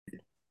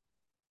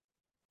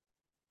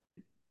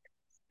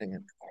Thing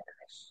in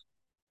progress.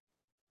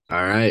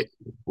 All right.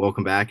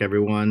 Welcome back,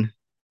 everyone.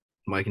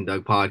 Mike and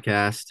Doug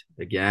podcast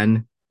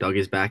again. Doug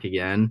is back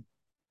again.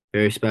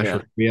 Very special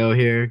Yeah, trio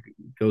here.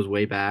 Goes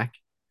way back.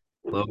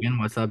 Logan,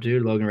 what's up,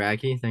 dude? Logan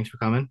Radke, thanks for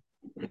coming.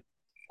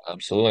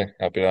 absolutely.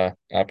 Happy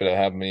to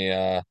have me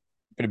happy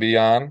to be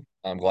on.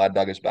 I'm glad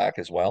Doug is back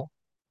as well.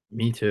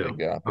 Me too.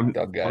 Big I'm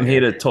Doug guy I'm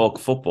here here. to talk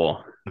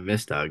football. I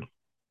miss Doug.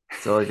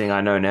 It's the only thing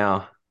I know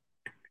now.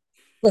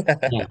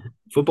 Yeah.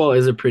 Football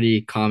is a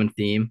pretty common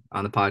theme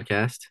on the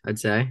podcast, I'd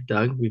say.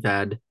 Doug, we've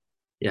had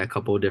a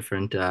couple of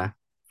different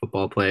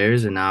football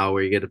players, and now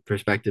we get a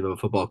perspective of a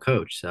football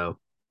coach. So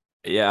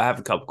Yeah, I have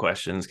a couple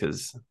questions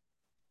because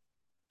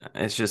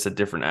it's just a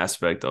different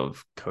aspect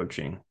of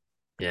coaching.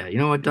 yeah, you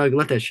know what, Doug?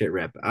 Let that shit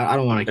rip. I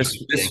don't want to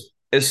keep repeating.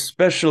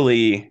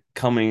 Especially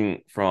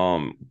coming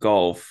from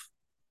golf,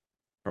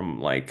 from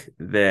like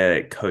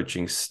their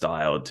coaching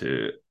style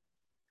to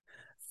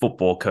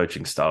football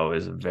coaching style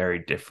is very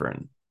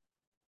different.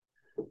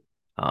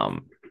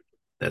 Um,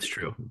 That's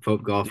true.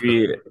 Folk golf coach.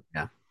 you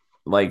Yeah.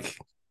 like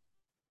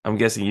I'm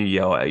guessing you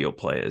yell at your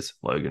players,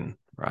 Logan,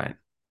 right?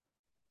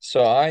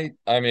 So I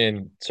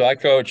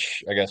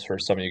coach, I guess for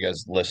some of you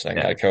guys listening,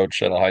 Yeah. I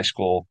coach at a high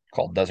school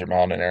called Desert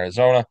Mountain in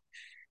Arizona.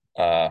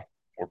 Uh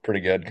we're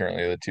pretty good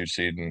currently the two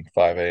seed in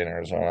 5A in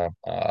Arizona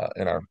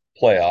in our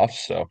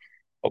playoffs, so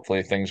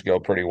hopefully things go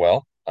pretty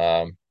well.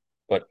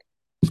 But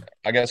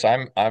I guess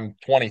I'm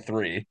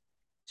 23,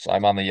 so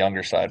I'm on the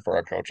younger side for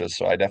our coaches.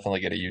 So I definitely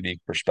get a unique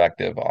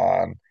perspective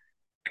on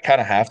kind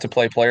of have to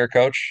play player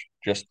coach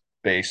just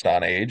based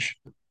on age.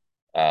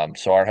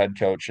 So our head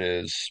coach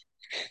is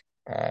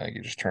he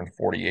just turned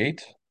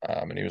 48,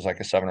 and he was like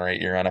a 7 or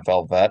 8 year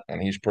NFL vet,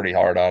 and he's pretty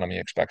hard on him. He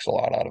expects a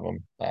lot out of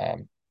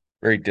him.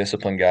 Very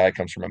disciplined guy,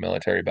 comes from a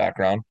military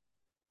background.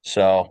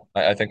 So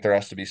I think there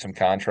has to be some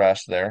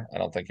contrast there. I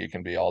don't think you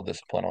can be all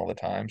disciplined all the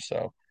time.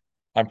 So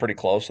I'm pretty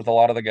close with a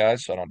lot of the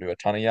guys, so I don't do a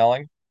ton of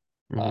yelling.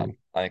 Hmm.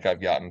 I think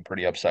I've gotten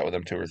pretty upset with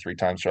them 2 or 3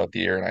 times throughout the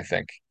year, and I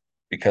think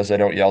because I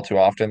don't yell too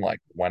often, like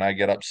when I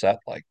get upset,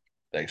 like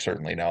they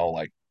certainly know,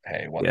 like,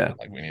 hey, what, Yeah.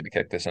 like we need to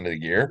kick this into the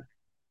gear.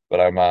 But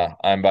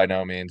I'm by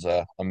no means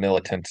a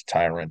militant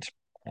tyrant,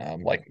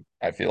 like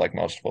I feel like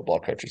most football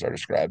coaches are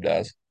described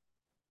as.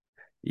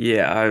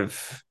 Yeah,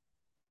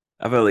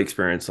 I've only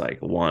experienced like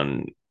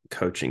one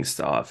coaching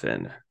staff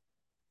and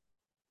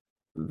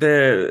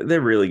they're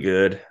really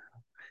good.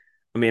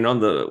 I mean, on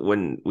the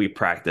when we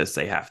practice,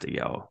 they have to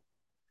yell.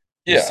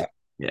 Just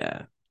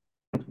Yeah,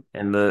 yeah.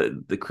 And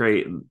the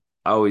create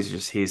I always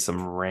just hear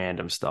some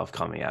random stuff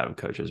coming out of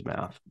coach's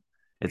mouth.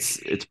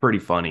 It's pretty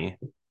funny,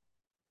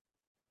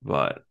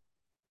 but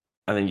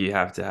I think you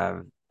have to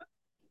have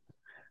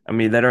I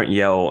mean, they don't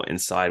yell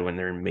inside when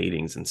they're in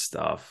meetings and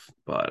stuff,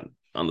 but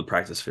on the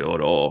practice field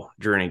or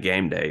during a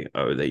game day,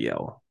 oh, they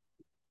yell.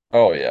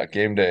 oh yeah,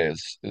 game day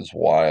is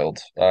wild.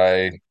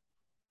 I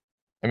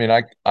mean,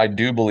 I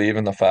do believe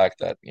in the fact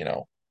that,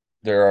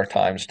 there are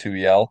times to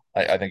yell.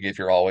 I think if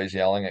you're always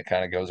yelling, it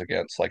kind of goes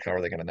against like how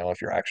are they going to know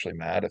if you're actually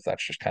mad if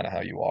that's just kind of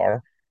how you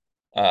are.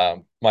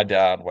 My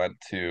dad went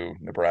to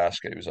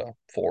Nebraska. He was a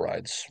full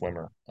ride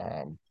swimmer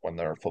when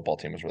their football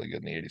team was really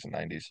good in the 80s and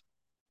 90s.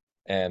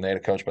 And they had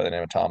a coach by the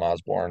name of Tom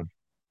Osborne.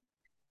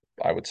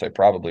 I would say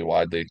probably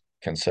widely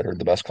considered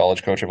the best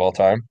college coach of all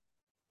time.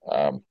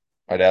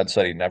 My dad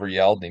said he never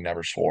yelled and he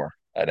never swore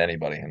at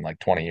anybody in like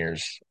 20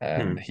 years.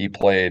 And Hmm. he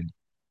played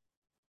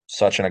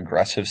such an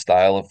aggressive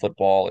style of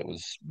football. It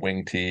was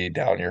wing tee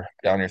down your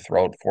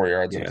throat, 4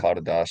 yards in a Yeah. cloud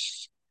of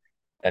dust.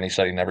 And he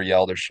said he never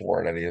yelled or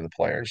swore at any of the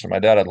players. And my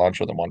dad had lunch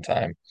with him one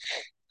time.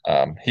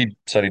 He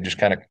said he'd just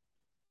kind of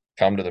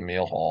come to the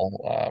meal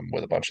hall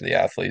with a bunch of the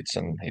athletes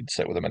and he'd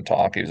sit with them and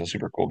talk. He was a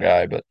super cool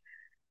guy, but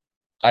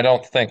I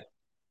don't think,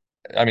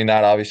 I mean,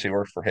 that obviously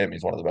worked for him.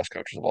 He's one of the best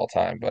coaches of all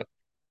time, but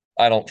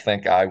I don't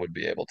think I would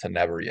be able to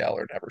never yell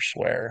or never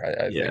swear.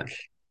 I think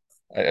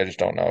Yeah. I just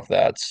don't know if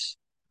that's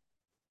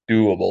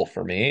doable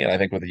for me. And I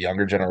think with the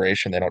younger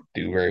generation, they don't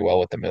do very well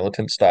with the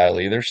militant style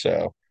either.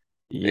 So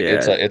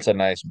it's Yeah. a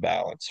nice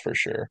balance for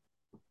sure.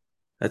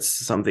 That's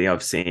something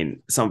I've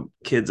seen. Some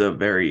kids are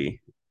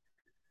very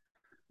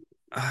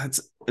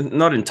it's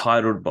not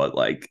entitled, but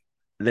like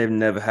they've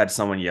never had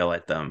someone yell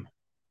at them.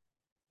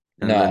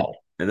 And then No,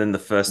 and then the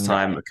first no.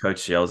 time a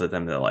coach yells at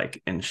them, they're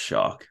like in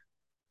shock.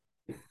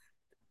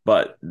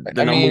 But the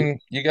I number mean,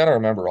 you got to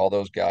remember all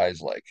those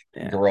guys like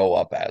yeah. grow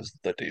up as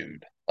the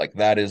dude. Like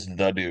that is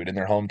the dude in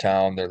their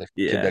hometown. They're the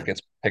kid that Yeah.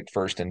 gets picked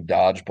first in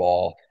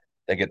dodgeball.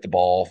 They get the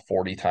ball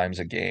 40 times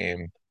a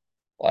game.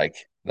 Like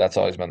that's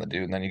always been the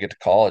dude. And then you get to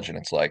college and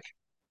it's like,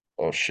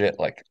 oh shit,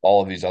 like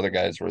all of these other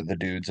guys were the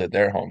dudes at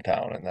their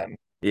hometown. And then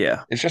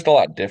Yeah. it's just a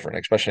lot different,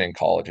 especially in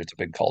college. It's a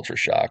big culture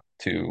shock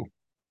to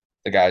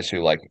the guys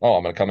who like, oh,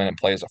 I'm going to come in and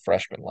play as a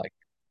freshman. Like,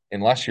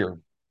 unless you're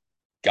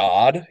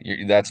God,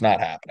 that's not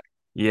happening.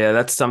 Yeah,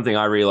 that's something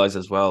I realized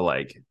as well.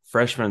 Like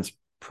freshmen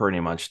pretty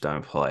much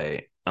don't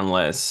play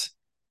unless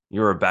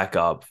you're a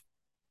backup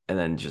and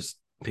then just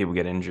people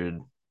get injured.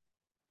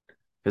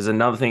 There's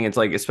another thing, it's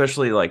like,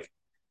 especially like,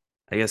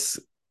 I guess,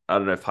 I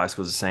don't know if high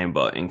school's the same,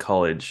 but in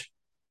college,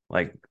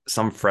 Like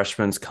some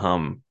freshmen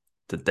come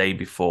the day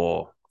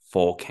before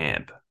fall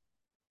camp.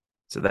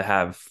 So they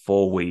have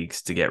 4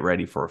 weeks to get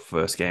ready for a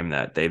first game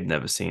that they've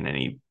never seen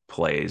any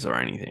plays or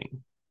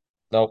anything.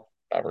 Nope,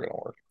 never gonna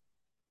work.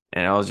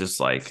 And I was just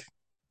like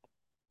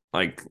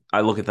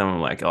I look at them and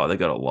I'm like, oh, they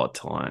got a lot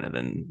to learn, and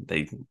then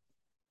they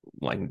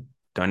like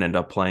don't end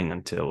up playing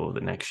until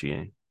the next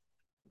year.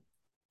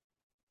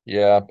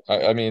 Yeah,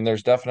 I mean,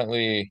 there's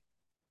definitely.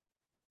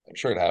 I'm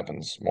sure it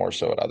happens more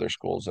so at other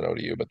schools at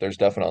ODU, but there's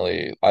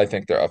definitely. I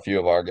think there are a few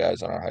of our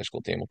guys on our high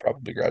school team will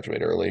probably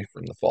graduate early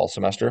from the fall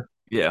semester,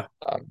 Yeah.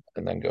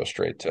 and then go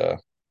straight to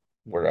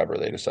wherever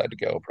they decide to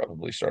go,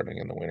 probably starting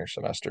in the winter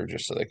semester,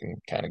 just so they can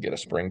kind of get a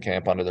spring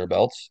camp under their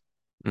belts.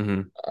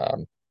 Hmm.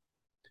 Um,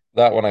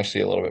 that one I see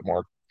a little bit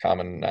more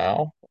common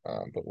now,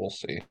 but we'll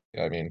see.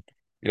 I mean,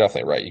 you're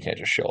definitely right. You can't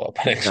just show up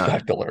and No.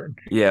 expect to learn.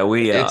 Yeah,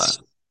 we It's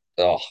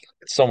oh,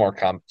 it's so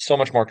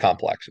much more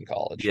complex in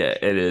college. yeah,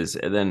 it is.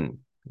 And then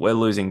we're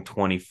losing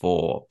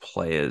 24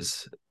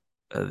 players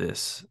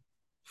this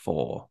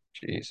fall,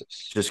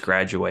 Jesus. just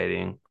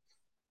graduating.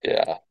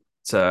 Yeah.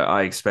 So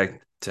I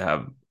expect to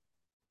have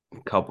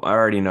a couple. I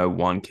already know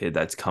one kid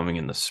that's coming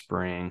in the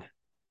spring,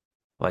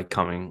 like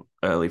coming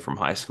early from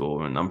high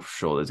school, and I'm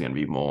sure there's going to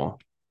be more.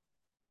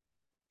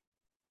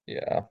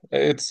 Yeah.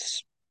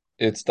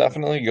 It's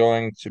definitely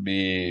going to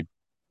be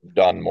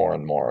done more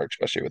and more,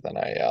 especially with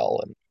NIL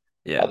and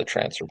how Yeah. the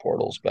transfer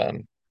portal's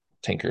been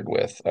tinkered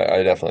with.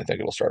 I definitely think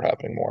it'll start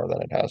happening more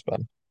than it has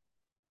been.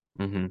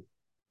 Hmm.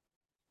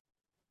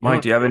 You know Mike,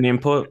 what? do you have any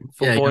input?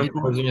 Yeah, Football I was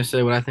input? gonna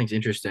say what I think's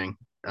interesting.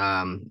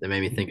 That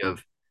made me think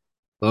of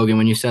Logan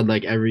when you said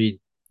like every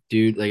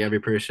dude, like every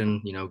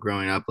person,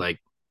 growing up, like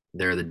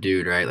they're the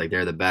dude, right? Like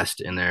they're the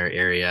best in their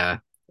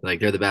area, like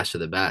they're the best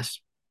of the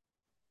best.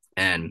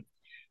 And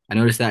I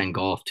noticed that in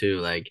golf too.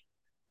 Like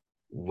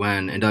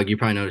and Doug, you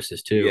probably noticed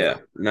this too. Yeah.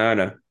 No,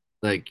 no.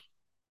 Like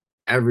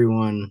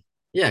everyone,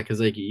 yeah, because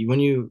like when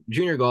you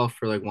junior golf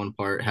for like one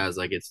part has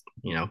like its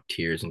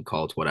tiers and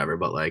cults, whatever.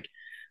 But like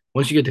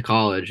once you get to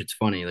college, it's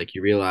funny. Like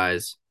you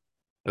realize,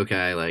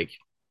 okay, like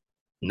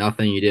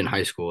nothing you did in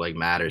high school like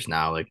matters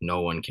now. Like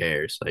no one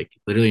cares. Like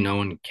literally no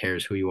one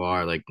cares who you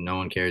are. Like no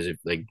one cares if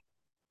like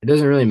it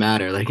doesn't really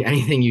matter. Like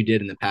anything you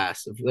did in the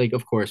past. Like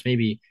of course,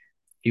 maybe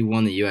if you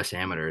won the US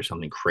amateur or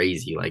something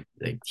crazy, like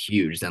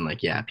huge, then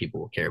like yeah,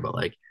 people will care. But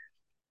like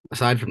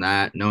aside from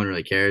that, no one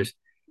really cares.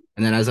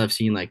 And then as I've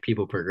seen like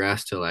people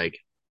progress to like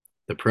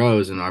the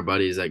pros and our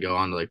buddies that go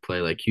on to like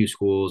play like Q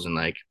schools and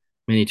like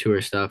mini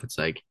tour stuff, it's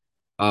like,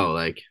 oh,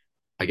 like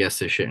I guess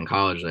this shit in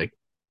college like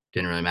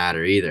didn't really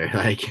matter either.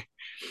 Like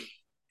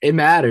it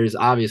matters,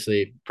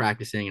 obviously,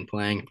 practicing and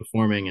playing and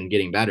performing and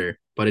getting better,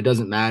 but it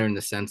doesn't matter in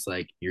the sense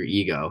like your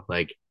ego.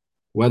 Like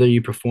whether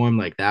you perform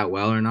like that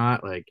well or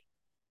not, like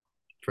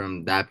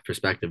from that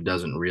perspective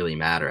doesn't really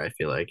matter. I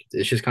feel like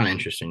it's just kind of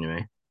interesting to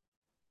me.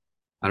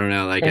 I don't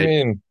know, like I I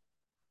mean,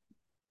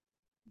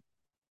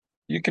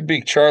 you could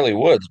be Charlie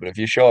Woods, but if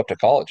you show up to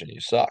college and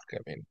you suck, I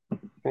mean, who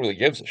really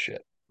gives a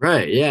shit?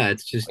 right, yeah,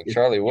 it's just Like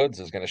Charlie Woods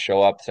is going to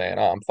show up saying,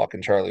 "Oh, I'm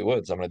fucking Charlie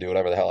Woods. I'm going to do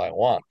whatever the hell I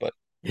want." But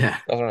yeah,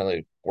 it doesn't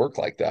really work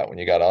like that when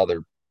you got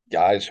other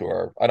guys who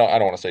are I don't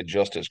want to say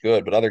just as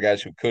good, but other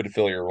guys who could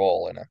fill your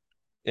role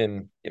in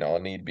a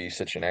need be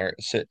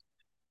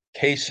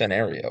case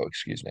scenario,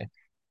 excuse me.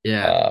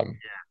 yeah, Um,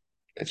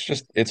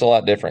 it's a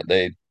lot different.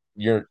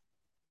 You're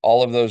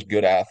all of those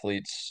good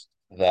athletes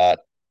that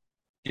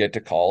get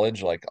to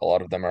college, like a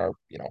lot of them are,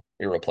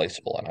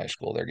 irreplaceable in high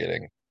school. They're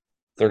getting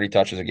 30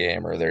 touches a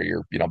game, or they're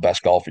your,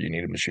 best golfer. You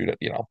need them to shoot at,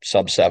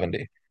 sub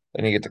 70.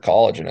 Then you get to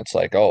college and it's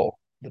like, oh,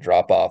 the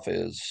drop off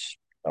is,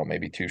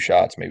 maybe two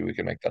shots. Maybe we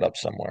can make that up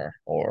somewhere.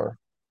 Or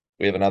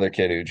we have another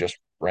kid who just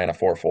ran a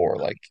 4.4.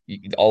 Like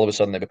all of a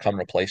sudden they become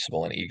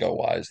replaceable and ego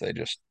wise.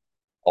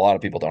 A lot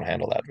of people don't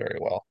handle that very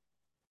well.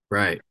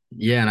 right.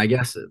 Yeah, and I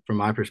guess from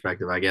my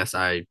perspective, I guess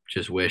I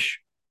just wish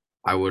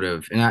I would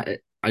have, and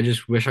I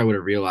just wish I would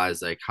have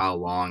realized like how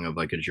long of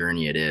like a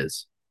journey it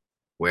is,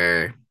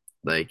 where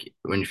like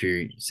when if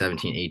you're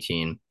 17,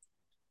 18,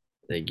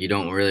 like you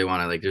don't really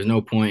want to like there's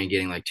no point in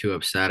getting like too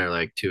upset or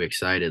like too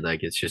excited.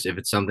 Like it's just if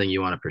it's something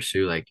you want to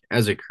pursue like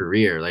as a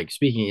career, like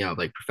speaking,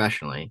 like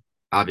professionally,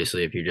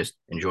 obviously if you're just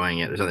enjoying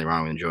it, there's nothing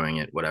wrong with enjoying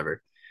it,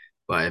 whatever.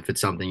 But if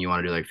it's something you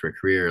want to do like for a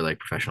career, like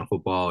professional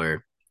football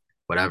or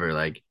whatever,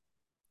 like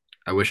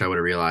I wish I would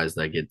have realized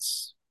like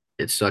it's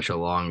such a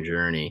long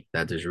journey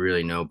that there's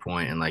really no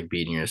point in like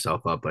beating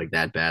yourself up like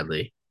that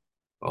badly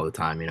all the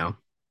time, you know?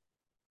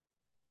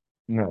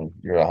 No,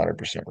 you're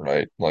 100%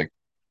 right. Like,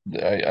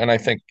 and I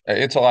think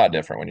it's a lot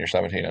different when you're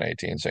 17 and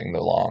 18. Seeing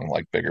the long,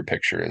 like, bigger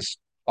picture is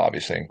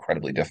obviously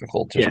incredibly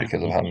difficult just Yeah,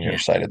 because of you how can't.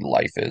 nearsighted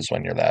life is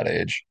when you're that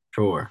age.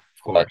 Sure,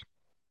 of But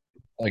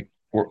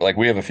course.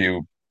 we have a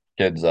few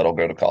kids that'll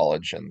go to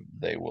college and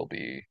they will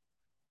be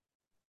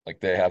like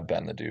they have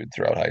been the dude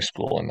throughout high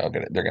school and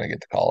they're gonna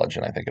get to college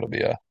and I think it'll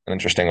be an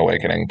interesting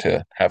awakening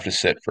to have to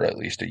sit for at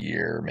least a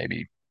year,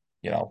 maybe,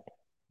 you know,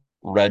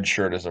 red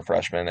shirt as a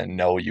freshman and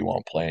know you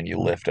won't play and you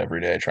lift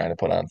every day trying to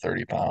put on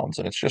 30 pounds.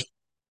 And it's just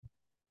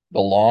the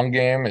long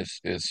game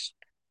is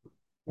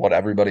what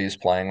everybody is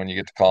playing when you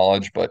get to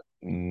college, but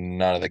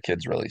none of the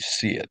kids really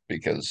see it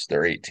because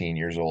they're 18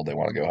 years old. They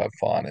want to go have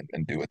fun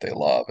and do what they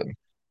love, and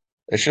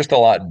it's just a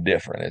lot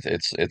different.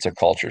 It's a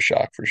culture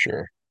shock for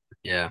sure.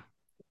 Yeah.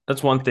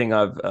 That's one thing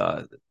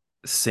I've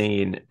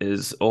seen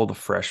is all the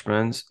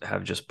freshmen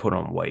have just put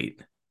on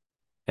weight,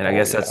 and I Oh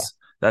guess yeah.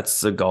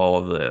 that's the goal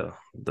of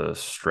the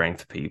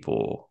strength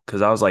people.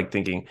 Because I was like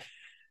thinking,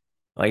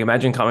 like,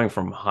 imagine coming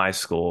from high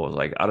school.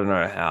 Like, I don't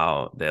know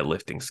how their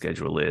lifting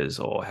schedule is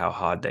or how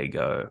hard they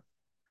go,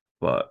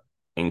 but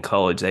in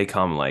college they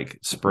come like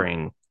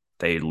spring,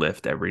 they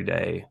lift every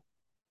day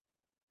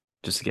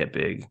just to get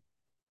big.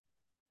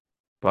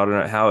 But I don't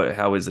know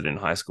how is it in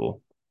high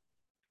school?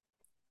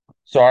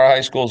 So our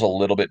high school is a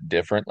little bit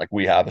different. Like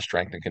we have a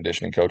strength and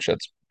conditioning coach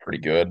that's pretty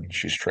good.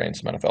 She's trained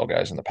some NFL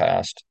guys in the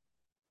past.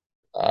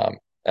 Um,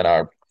 and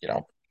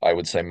I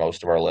would say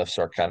most of our lifts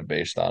are kind of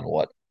based on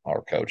what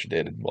our coach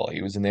did while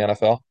he was in the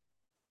NFL.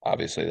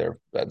 Obviously, there have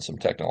been some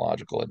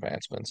technological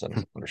advancements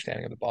and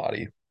understanding of the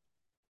body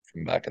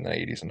from back in the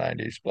 80s and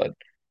 90s. But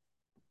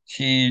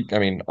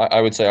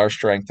I would say our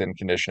strength and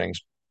conditioning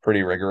is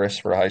pretty rigorous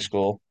for high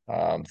school.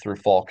 Through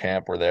fall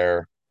camp, we're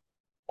there,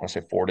 I want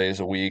to say 4 days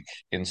a week.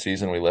 In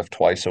season, we lift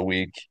twice a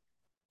week.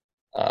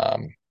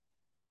 Um,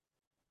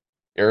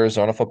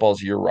 Arizona football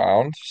is year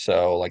round.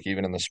 So, like,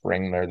 even in the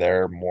spring, they're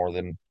there more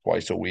than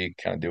twice a week,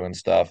 kind of doing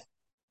stuff.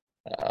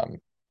 Um,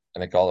 I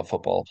think all the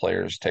football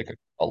players take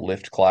a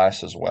lift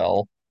class as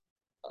well.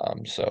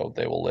 So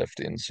they will lift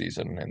in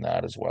season in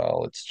that as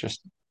well. It's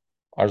just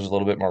ours is a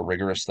little bit more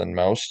rigorous than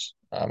most.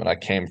 And I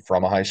came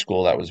from a high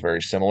school that was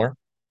very similar.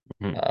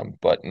 Mhm.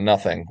 But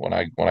nothing when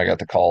I got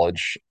to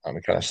college, I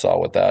kind of saw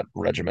what that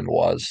regimen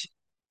was.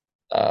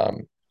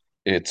 Um,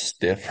 it's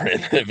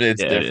different.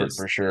 It's Yeah, it different is.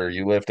 for sure.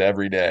 You lift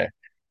every day,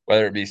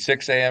 whether it be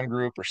 6 a.m.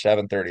 group or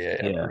 7:30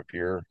 a.m. Yeah, group.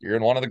 You're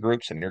in one of the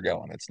groups and you're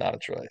going. It's not a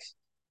choice.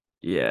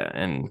 yeah,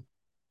 and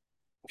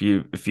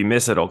if you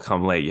miss it or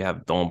come late, you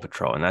have dawn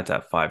patrol, and that's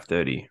at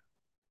 5:30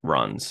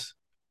 runs.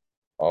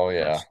 Oh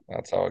yeah, That's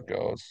that's how it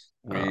goes.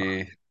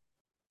 uh,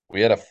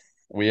 We had a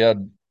we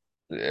had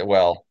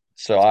well,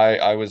 so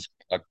I was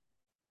a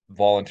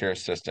volunteer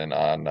assistant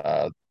on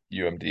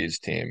UMD's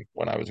team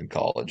when I was in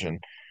college, and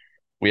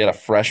we had a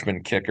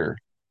freshman kicker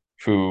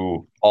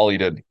who all he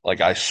did,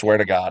 like I swear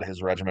to God,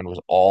 his regimen was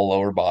all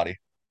lower body.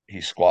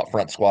 He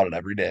front squatted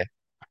every day,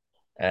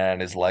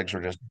 and his legs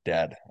were just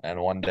dead. And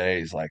one day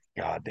he's like,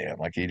 God damn,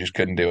 like he just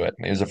couldn't do it.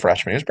 And he was a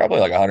freshman. He was probably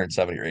like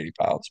 170 or 80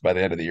 pounds. By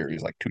the end of the year, he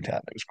was like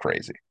 210. It was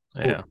crazy.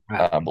 yeah,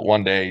 Wow. But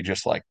one day he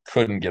just like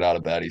couldn't get out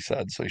of bed, he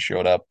said. So he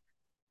showed up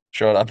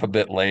a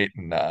bit late,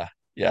 and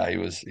yeah, he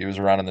was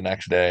running the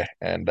next day,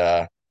 and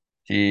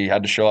he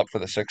had to show up for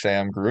the 6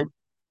 a.m. group.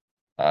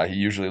 He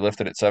usually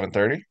lifted at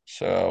 7:30,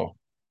 so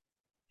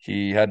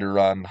he had to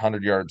run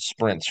 100-yard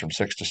sprints from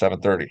 6 to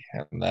 7:30,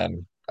 and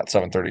then at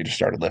 7:30 he just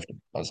started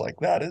lifting. I was like,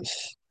 that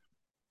is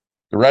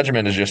the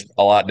regimen is just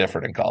a lot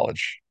different in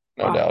college,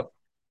 no Wow. doubt.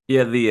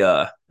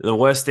 yeah. The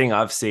worst thing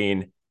I've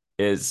seen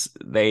is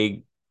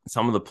they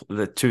some of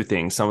the two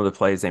things. Some of the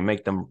plays they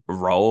make them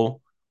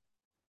roll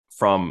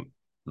from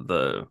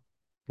the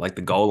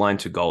the goal line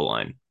to goal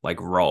line, like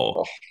roll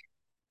Oh,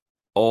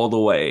 all the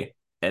way.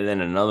 And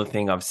then another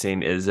thing I've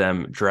seen is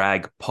them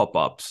drag pop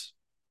ups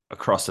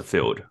across the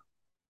field.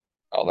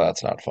 oh,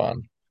 that's not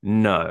fun.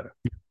 No,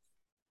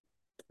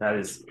 that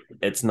is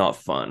it's not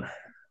fun.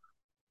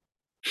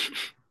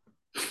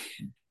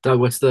 Doug,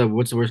 what's the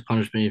worst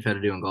punishment you've had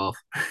to do in golf?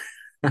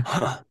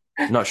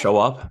 Not show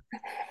up.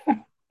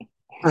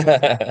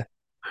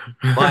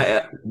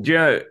 My do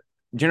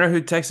you know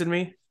who texted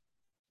me?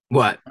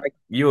 What?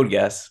 You would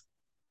guess.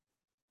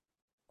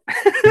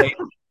 Hay-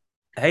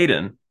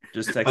 Hayden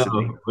just texted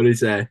me. Oh, what did he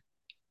say?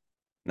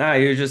 Nah,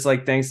 he was just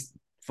like, "Thanks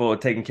for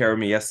taking care of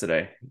me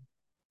yesterday,"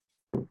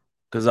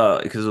 because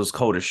it was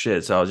cold as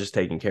shit. So I was just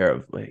taking care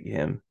of like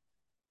him.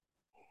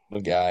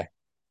 The guy.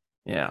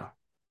 Yeah,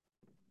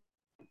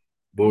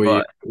 What were you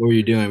but what were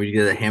you doing? Were you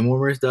get the hand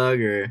warmers, Doug,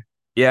 or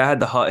yeah, I had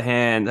the hot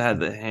hand, I had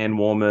the hand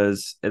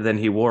warmers, and then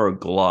he wore a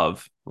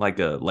glove, like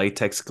a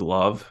latex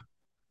glove.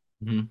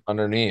 Mhm.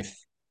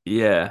 Underneath.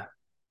 Yeah,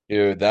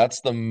 Dude, that's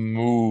the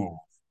move.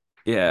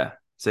 yeah.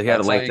 So he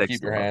had a That's how you latex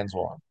keep your glove. hands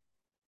warm.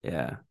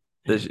 Yeah,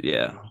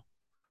 yeah,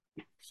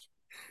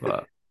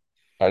 but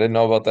I didn't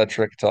know about that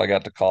trick until I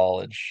got to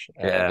college,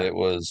 and yeah, it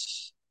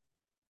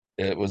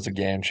was a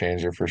game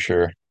changer for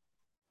sure.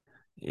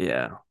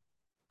 yeah.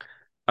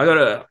 I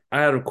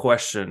had a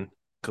question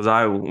because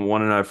I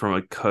want to know from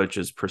a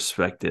coach's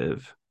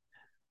perspective.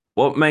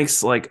 What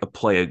makes like a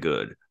player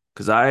good?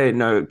 Because I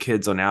know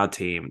kids on our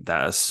team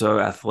that are so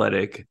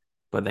athletic,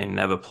 but they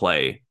never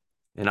play.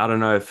 And I don't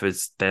know if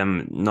it's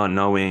them not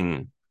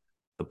knowing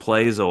the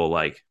plays or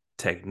like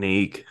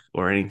technique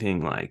or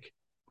anything like,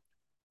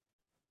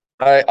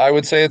 I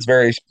would say it's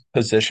very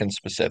position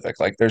specific.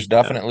 Like there's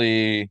yeah,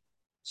 definitely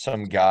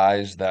some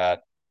guys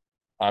that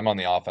I'm on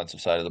the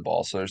offensive side of the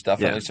ball. So there's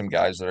yeah, definitely some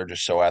guys that are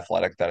just so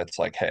athletic that it's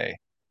like, hey,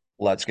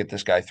 let's get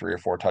this guy 3 or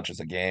 4 touches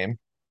a game.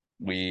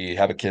 We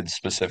have a kid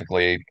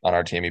specifically on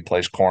our team. He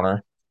plays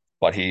corner.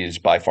 but he's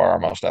by far our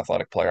most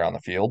athletic player on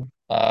the field.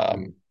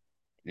 Mhm.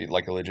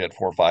 Like a legit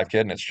 4 or 5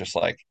 kid, and it's just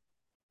like,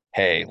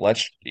 hey,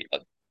 let's.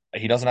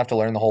 He doesn't have to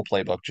learn the whole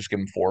playbook. Just give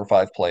him 4 or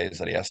 5 plays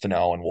that he has to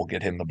know, and we'll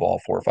get him the ball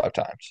 4 or 5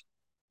 times.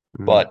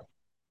 Mhm. But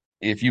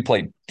if you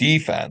play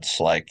defense,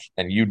 like,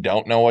 and you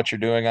don't know what you're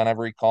doing on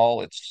every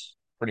call, it's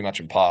pretty much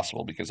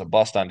impossible because a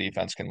bust on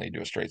defense can lead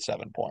to a straight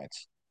 7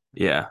 points.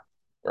 Yeah,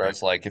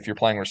 Whereas, like, if you're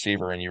playing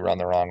receiver and you run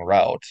the wrong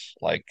route,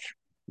 like,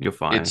 you're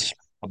fine. it's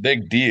a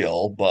big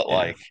deal, but Yeah.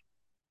 like,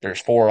 there's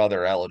 4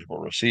 other eligible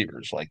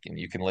receivers, like, and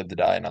you can live to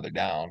die another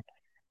down.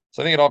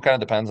 So I think it all kind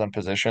of depends on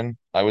position.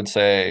 I would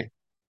say,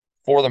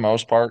 for the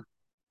most part,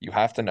 you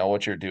have to know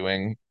what you're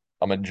doing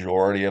a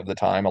majority of the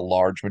time, a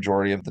large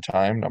majority of the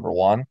time, number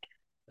one.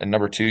 And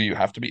number two, you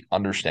have to be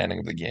understanding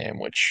of the game,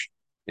 which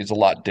is a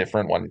lot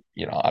different when,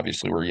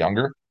 obviously we're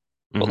younger,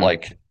 but Hmm.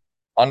 like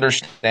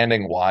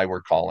understanding why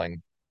we're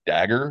calling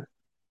dagger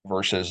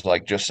versus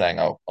like just saying,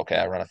 oh, okay,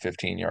 I run a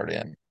 15-yard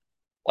in.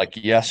 Like,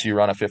 yes, you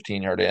run a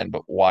 15-yard in,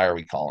 but why are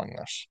we calling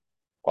this?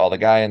 Well, the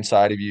guy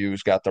inside of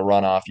you's got the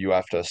runoff. You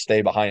have to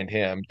stay behind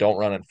him. Don't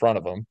run in front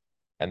of him.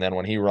 And then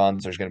when he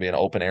runs, there's going to be an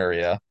open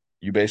area.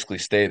 You basically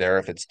stay there.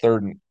 If it's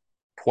 3rd and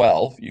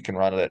 12, you can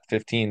run it at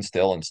 15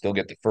 still and still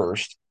get the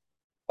first.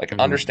 Like Hmm.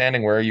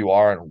 understanding where you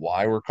are and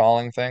why we're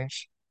calling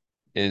things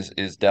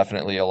is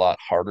definitely a lot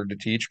harder to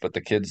teach. But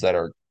the kids that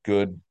are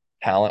good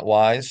talent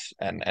wise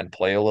and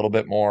play a little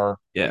bit more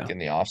like Yeah, in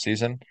the off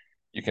season,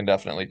 you can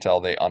definitely tell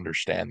they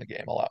understand the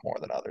game a lot more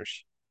than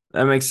others.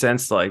 that makes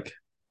sense. Like,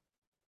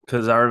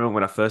 because I remember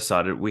when I first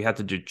started, we had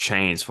to do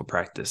chains for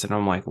practice, and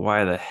I'm like,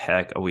 why the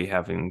heck are we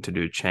having to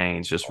do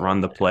chains? Just Oh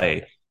run the my God.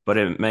 play. But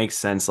it makes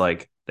sense.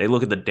 Like, they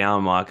look at the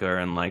down marker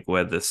and like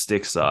where the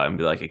sticks are, and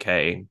be like,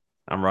 okay,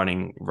 I'm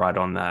running right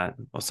on that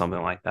or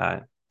something like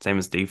that. Same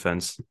as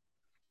defense.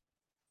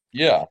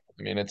 Yeah.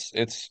 I mean, it's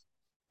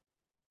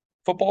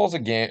football is a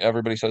game.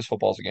 Everybody says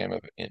football is a game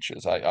of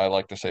inches. I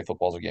like to say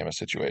football is a game of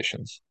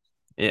situations.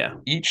 Yeah.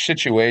 Each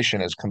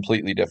situation is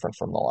completely different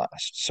from the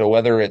last. So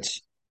whether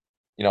it's,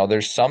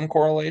 there's some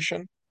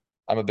correlation.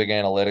 I'm a big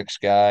analytics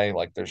guy.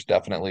 Like there's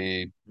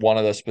definitely one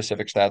of the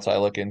specific stats I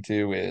look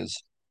into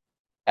is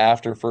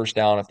after first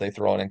down, if they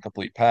throw an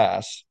incomplete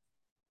pass,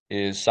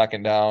 is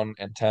 2nd down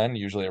and 10,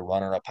 usually a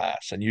run or a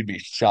pass. And you'd be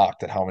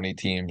shocked at how many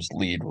teams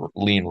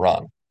lean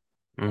run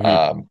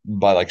Hmm.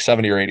 by like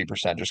 70 or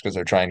 80% just because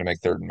they're trying to make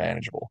third and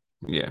manageable.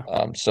 Yeah.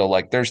 So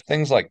like there's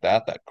things like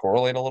that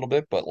correlate a little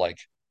bit, but like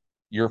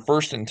your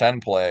 1st and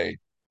 10 play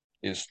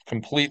is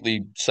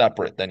completely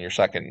separate than your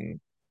 2nd and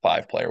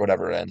 5 play or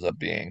whatever it ends up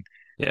being.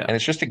 Yeah. And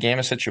it's just a game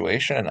of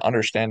situation and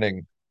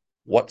understanding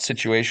what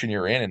situation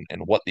you're in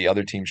and what the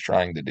other team's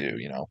trying to do.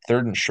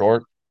 3rd and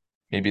short,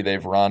 maybe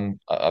they've run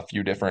a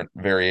few different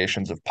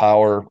variations of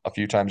power a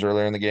few times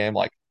earlier in the game.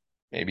 Like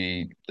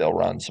maybe they'll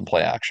run some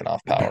play action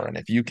off power. And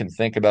if you can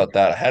think about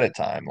that ahead of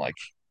time, like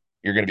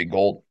you're going to be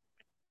gold.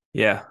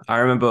 Yeah. I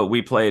remember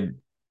we played,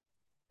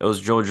 it was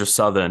Georgia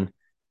Southern,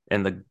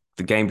 and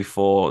the game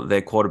before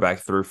their quarterback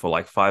threw for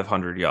like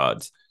 500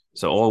 yards.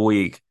 So all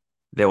week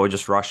they were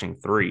just rushing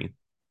three,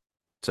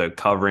 so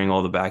covering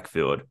all the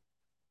backfield.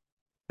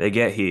 They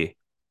get here,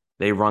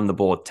 they run the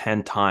ball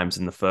 10 times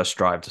in the first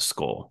drive to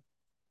score.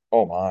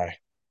 Oh my.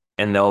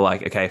 And they're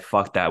like, okay,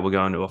 fuck that. We're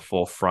going to a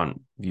full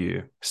front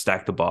view,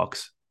 stack the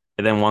box.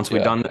 And then once we're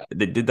Yeah. done,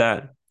 they did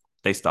that,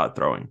 they start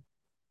throwing.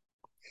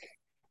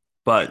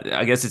 But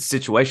I guess it's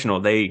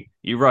situational.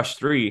 You rush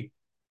three.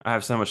 I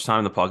have so much time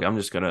in the pocket. I'm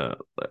just gonna,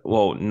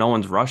 well, no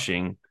one's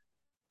rushing.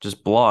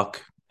 Just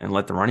block and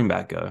let the running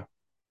back go.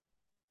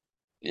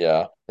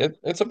 Yeah.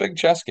 It's a big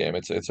chess game.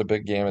 It's a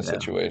big game of Yeah.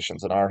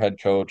 situations. And our head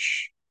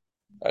coach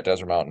at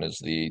Desert Mountain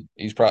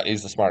he's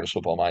the smartest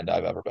football mind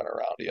I've ever been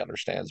around. He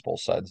understands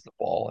both sides of the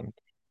ball and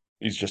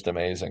he's just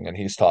amazing. And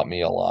he's taught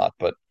me a lot.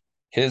 But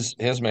his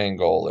main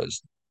goal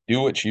is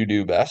do what you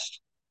do best.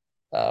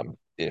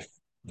 If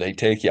they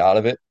take you out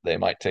of it, they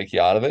might take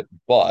you out of it,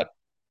 but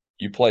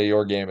you play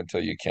your game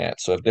until you can't.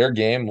 So if their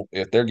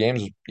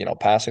game's,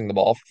 passing the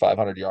ball for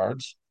 500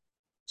 yards,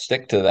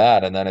 stick to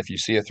that. And then if you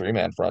see a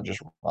 3-man front,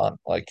 just run.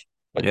 Like,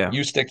 but Yeah.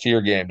 you stick to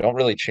your game. Don't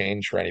really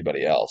change for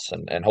anybody else.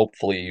 And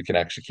hopefully you can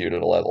execute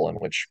at a level in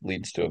which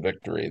leads to a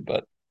victory.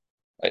 But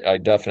I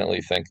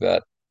definitely think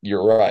that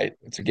you're right.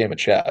 It's a game of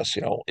chess.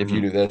 If you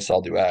Hmm. do this,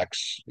 I'll do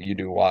X. You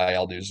do Y,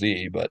 I'll do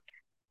Z. But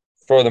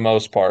for the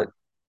most part,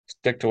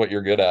 stick to what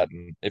you're good at.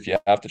 And if you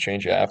have to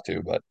change, you have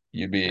to. But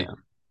Yeah.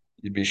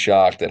 you'd be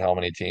shocked at how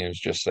many teams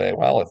just say,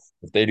 well,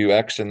 if they do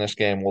X in this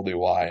game, we'll do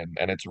Y.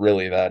 And it's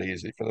really that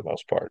easy for the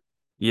most part.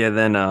 Yeah.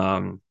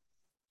 Then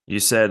you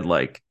said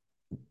like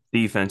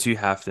defense, you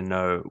have to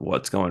know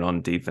what's going on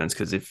in defense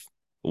because if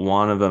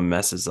one of them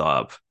messes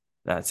up,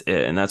 that's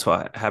it. And that's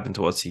what happened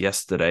to us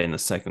yesterday in the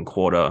second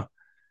quarter.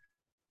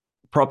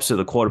 Props to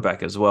the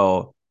quarterback as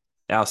well.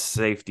 Our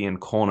safety and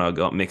corner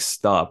got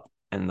mixed up,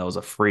 and there was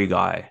a free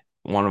guy.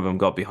 One of them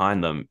got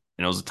behind them,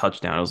 and it was a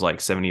touchdown. It was like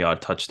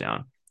 70-yard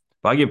touchdown.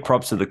 But I give Oh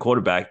props to my. the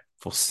quarterback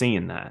for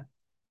seeing that.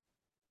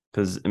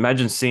 Because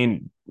imagine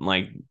seeing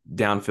like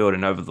downfield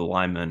and over the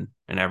lineman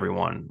and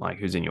everyone like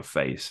who's in your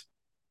face.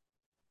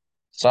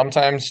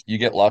 Sometimes you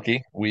get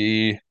lucky.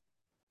 We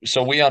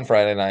on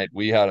Friday night,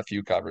 we had a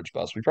few coverage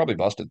busts. We probably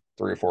busted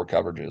 3 or 4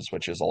 coverages,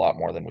 which is a lot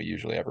more than we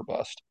usually ever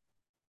bust.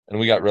 And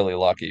we got really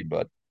lucky.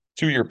 But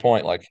to your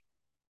point, like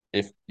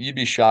if you'd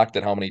be shocked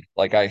at how many,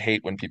 like I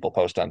hate when people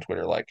post on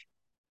Twitter, like,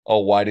 oh,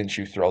 why didn't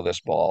you throw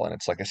this ball? And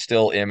it's like a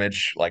still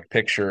image, like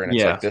picture, and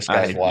it's like Yeah, this I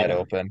guy's hate it. wide Yeah,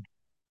 open.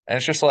 And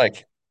it's just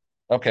like,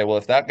 okay, well,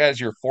 if that guy's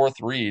your fourth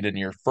read and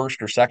your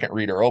first or second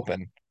read are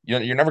open,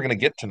 you're never going to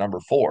get to number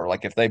four.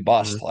 Like if they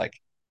bust, Mhm. like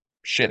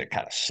shit, it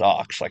kind of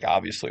sucks. Like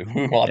obviously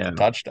we want the Yeah.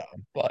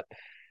 touchdown, but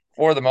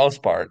for the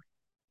most part,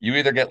 you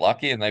either get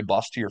lucky and they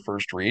bust to your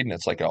first read and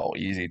it's like, oh,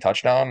 easy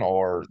touchdown,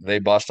 or they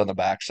bust on the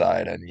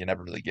backside and you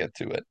never really get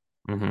to it.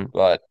 Hmm.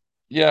 But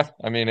yeah,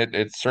 I mean,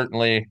 it's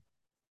certainly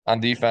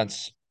on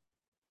defense,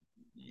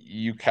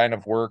 you kind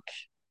of work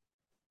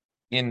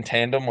in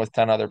tandem with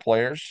 10 other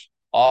players.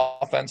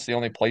 Offense, the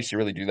only place you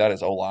really do that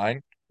is O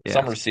line. Yeah.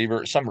 Some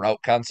receiver, some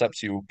route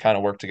concepts you kind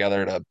of work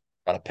together to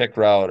on a pick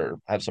route or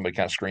have somebody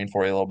kind of screen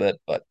for you a little bit.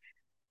 But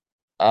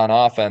on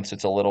offense,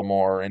 it's a little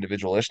more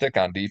individualistic.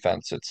 On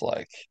defense, it's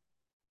like,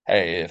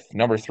 hey, if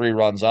number three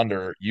runs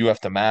under, you have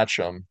to match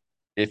them.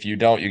 If you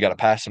don't, you got to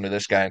pass him to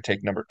this guy and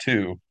take number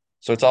two.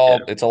 So Yeah.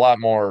 it's a lot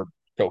more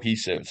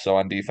cohesive. So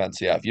on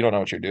defense, yeah, if you don't know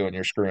what you're doing,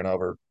 you're screwing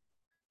over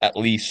at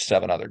least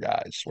 7 other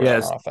guys. Where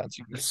on Yes, offense,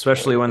 you can just go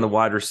especially wherever when you the want.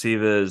 wide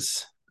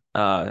receivers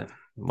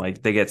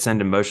like they get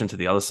sent in motion to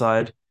the other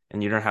side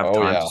and you don't have Oh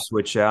time to yeah,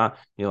 switch out.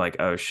 You're like,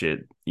 oh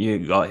shit,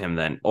 you got him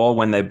then. Or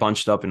when they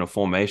bunched up in a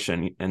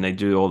formation and they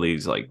do all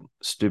these like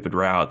stupid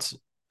routes.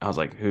 I was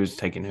like, who's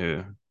taking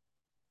who?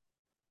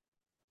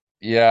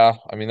 yeah.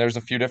 I mean, there's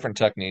a few different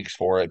techniques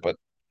for it, but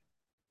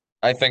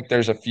I think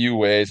there's a few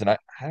ways, and I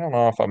don't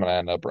know if I'm gonna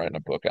end up writing a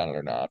book on it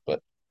or not,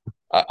 but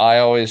I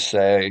always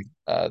say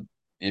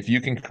if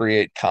you can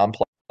create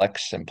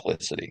complex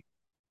simplicity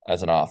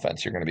as an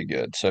offense, you're going to be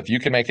good. So if you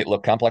can make it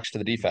look complex to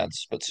the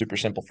defense, but super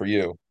simple for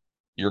you,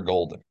 you're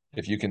golden.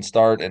 If you can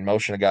start and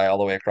motion a guy all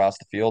the way across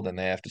the field and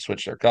they have to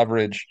switch their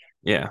coverage,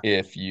 Yeah.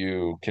 if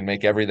you can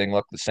make everything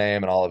look the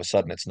same and all of a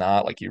sudden it's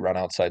not, like you run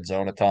outside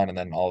zone a ton and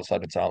then all of a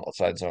sudden it's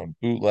outside zone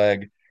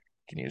bootleg, you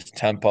can use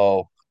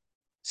tempo,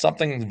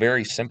 something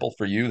very simple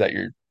for you that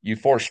you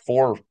force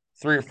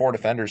 3 or 4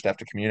 defenders to have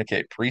to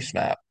communicate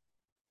pre-snap.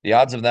 The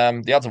odds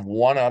of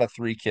 1 out of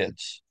 3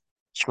 kids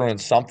screwing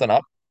something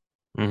up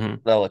Hmm.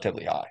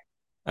 relatively high.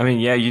 I mean,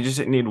 yeah, you just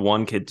need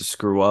one kid to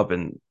screw up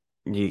and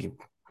you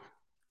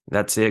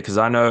that's it. Cause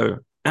I know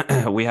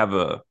we have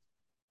a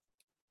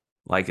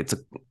like it's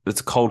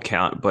a cold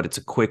count, but it's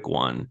a quick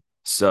one.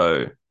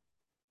 So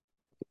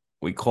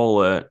we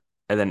call it,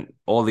 and then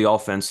all the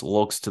offense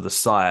looks to the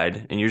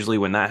side. And usually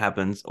when that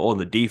happens, all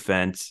the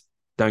defense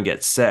don't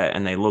get set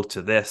and they look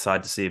to their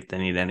side to see if they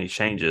need any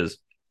changes.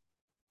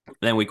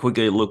 Then we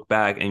quickly look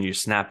back and you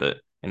snap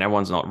it, and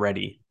everyone's not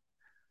ready.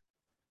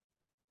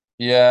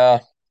 Yeah,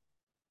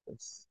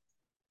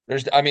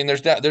 there's I mean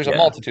there's a Yeah.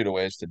 multitude of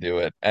ways to do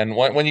it. And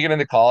when you get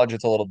into college,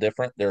 it's a little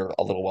different. They're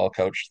a little well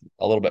coached,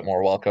 a little bit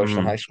more well coached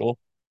than high Hmm. school.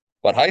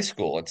 But high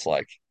school, it's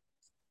like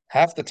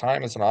half the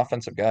time as an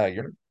offensive guy,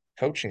 you're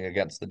coaching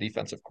against the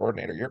defensive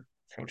coordinator. You're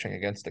coaching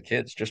against the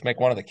kids. Just make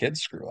one of the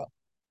kids screw up.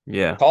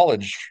 Yeah.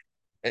 College,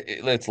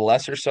 it's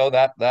lesser so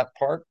that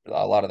part.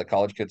 A lot of the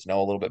college kids know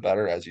a little bit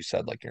better, as you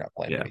said. Like you're not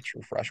playing Yeah. many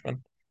true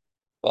freshmen.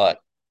 But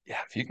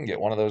yeah, if you can get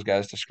one of those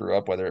guys to screw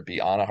up, whether it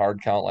be on a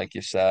hard count, like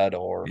you said,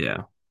 or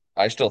Yeah.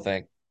 I still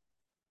think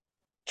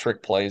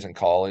trick plays in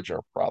college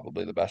are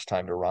probably the best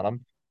time to run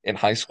them. In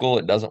high school,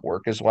 it doesn't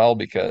work as well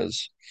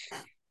because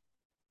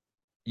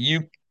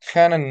you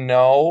kind of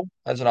know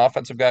as an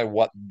offensive guy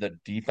what the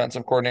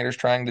defensive coordinator is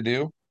trying to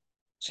do.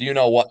 So you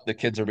know what the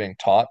kids are being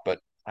taught, but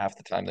half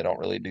the time they don't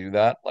really do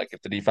that. Like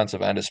if the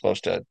defensive end is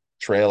supposed to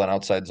trail an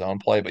outside zone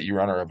play, but you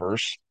run a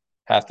reverse,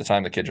 half the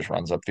time the kid just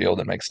runs upfield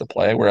and makes the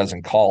play. Whereas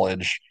in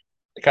college,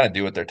 they kind of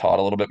do what they're taught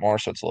a little bit more,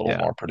 so it's a little Yeah.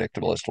 more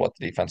predictable as to what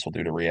the defense will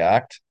do to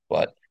react.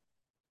 But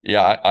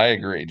yeah, I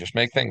agree. Just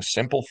make things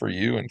simple for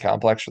you and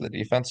complex for the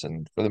defense,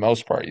 and for the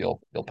most part,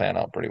 you'll pan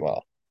out pretty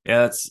well. Yeah.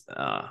 That's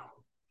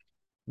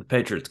the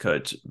Patriots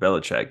coach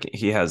Belichick.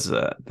 He has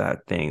that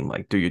thing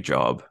like do your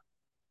job,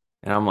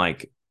 and I'm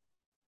like,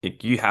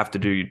 you have to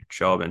do your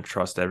job and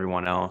trust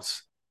everyone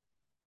else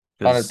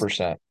because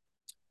 100%.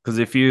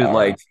 if you All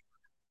like, right.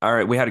 all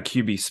right, we had a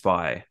QB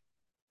spy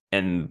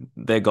and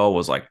their goal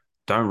was like,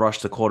 don't rush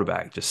the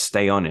quarterback, just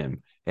stay on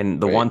him.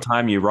 And the one Wait.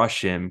 time you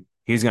rush him,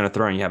 he's going to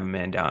throw and you have a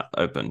man down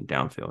open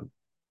downfield.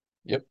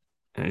 Yep.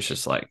 And it's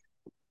just like,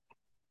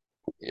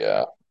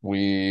 Yeah.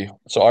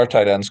 So our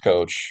tight ends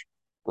coach,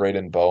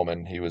 Braden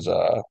Bowman, he was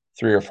a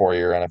 3 or 4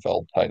 year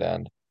NFL tight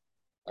end,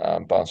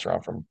 bounced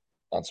around from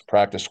on some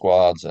practice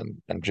squads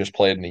and just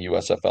played in the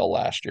USFL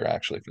last year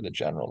actually for the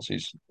Generals.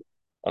 He's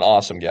an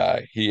awesome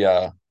guy.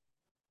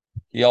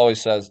 He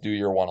always says do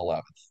your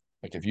 111th.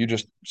 Like if you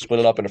just split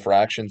it up into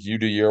fractions, you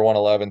do your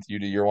 111th, you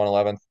do your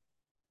 111th.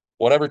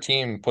 Whatever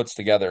team puts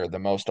together the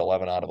most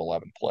 11 out of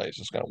 11 plays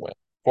is going to win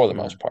for the mm,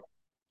 most part.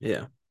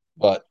 yeah,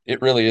 But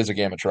it really is a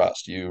game of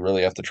trust. You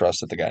really have to trust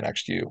that the guy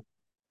next to you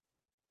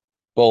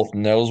both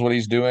knows what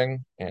he's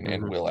doing and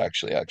Hmm. will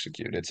actually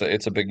execute.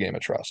 It's a big game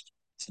of trust.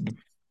 It's a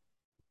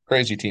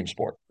crazy team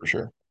sport for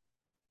sure.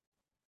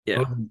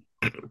 Yeah.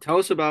 Well, tell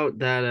us about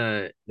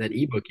that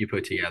ebook you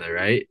put together,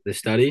 right? The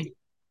study.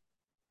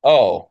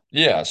 Oh,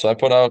 yeah. So I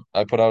put out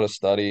a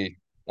study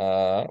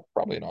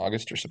probably in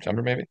August or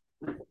September maybe.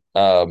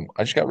 I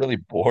just got really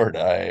bored.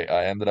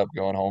 I ended up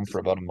going home for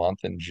about a month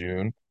in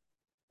June.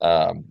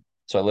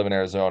 So I live in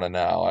Arizona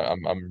now.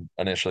 I'm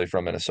initially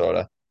from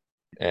Minnesota,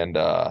 and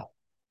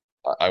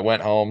I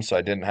went home, so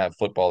I didn't have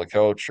football to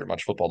coach or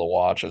much football to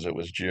watch as it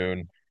was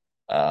June.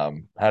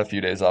 Had a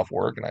few days off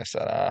work, and I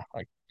said,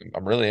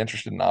 I'm really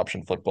interested in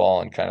option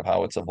football and kind of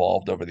how it's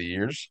evolved over the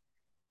years.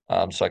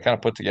 So I kind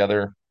of put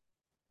together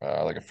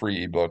like a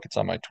free ebook. It's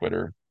on my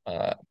Twitter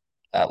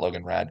at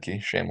Logan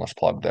Radke. Shameless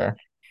plug there.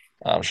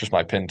 It's just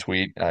my pinned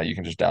tweet. You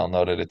can just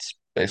download it. It's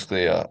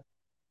basically a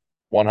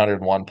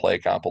 101 play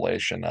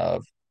compilation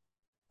of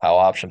how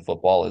option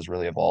football has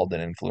really evolved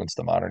and influenced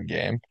the modern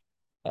game.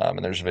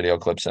 And there's video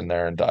clips in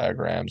there and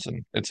diagrams,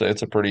 and it's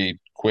a pretty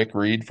quick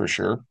read for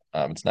sure.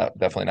 It's not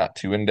definitely not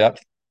too in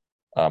depth,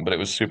 but it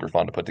was super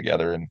fun to put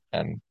together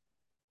and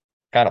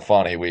kind of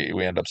funny.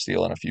 We end up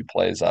stealing a few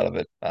plays out of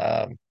it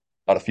about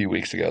a few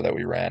weeks ago that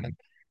we ran, and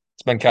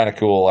it's been kind of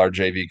cool. Our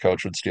JV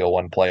coach would steal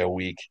one play a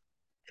week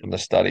from the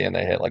study, and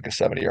they hit like a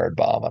 70-yard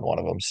bomb on one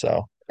of them.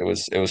 So it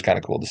was kind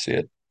of cool to see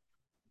it.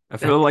 I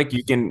feel like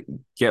you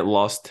can get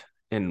lost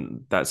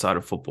in that side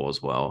of football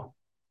as well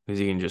because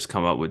you can just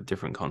come up with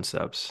different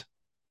concepts.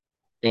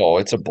 Oh,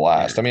 it's a Yeah.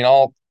 blast. I mean,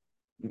 all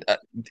uh,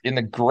 in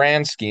the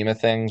grand scheme of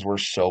things, we're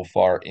so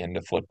far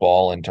into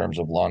football in terms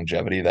of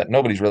longevity that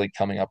nobody's really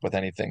coming up with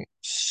anything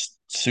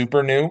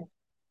super new.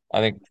 I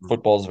think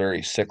football is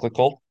very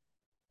cyclical.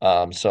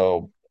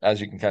 So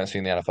as you can kind of see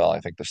in the NFL, I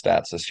think the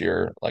stats this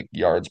year, like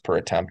yards per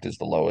attempt, is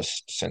the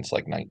lowest since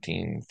like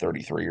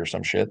 1933 or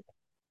some shit.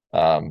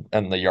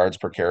 And the yards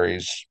per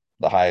carries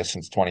the highest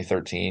since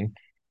 2013.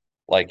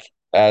 Like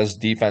as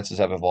defenses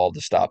have evolved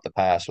to stop the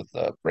pass with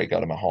the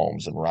breakout of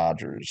Mahomes and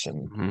Rodgers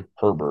and Hmm.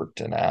 Herbert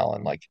and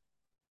Allen, like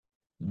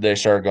they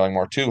started going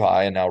more too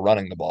high, and now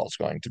running the ball is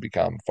going to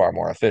become far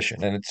more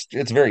efficient. And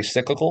it's very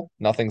cyclical.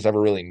 Nothing's ever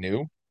really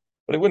new,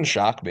 but it wouldn't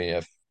shock me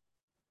if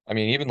I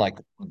mean even like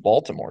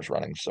Baltimore's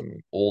running some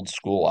old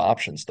school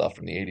option stuff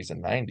from the 80s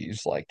and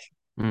 90s. Like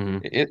Hmm.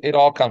 it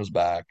all comes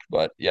back.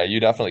 But yeah, you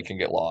definitely can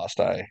get lost.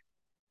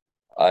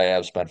 I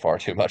have spent far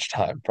too much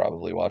time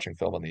probably watching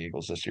film on the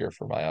Eagles this year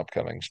for my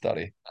upcoming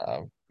study.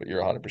 But you're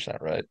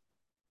 100% right.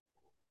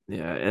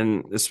 Yeah,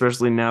 and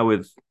especially now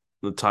with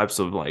the types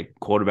of like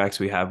quarterbacks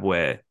we have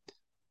where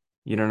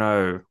you don't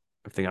know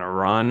if they're gonna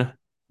run,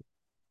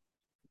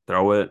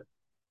 throw it,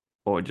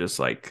 or just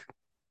like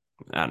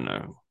I don't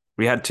know.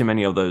 We had too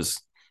many of those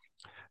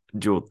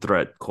dual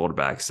threat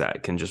quarterbacks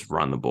that can just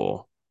run the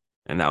ball,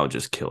 and that would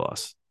just kill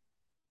us.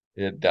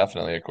 It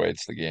definitely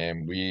equates the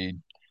game. We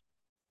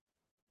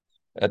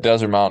At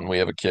Desert Mountain, we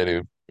have a kid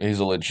who he's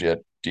a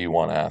legit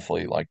D1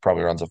 athlete, like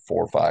probably runs a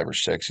 4.5 or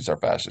 6. He's our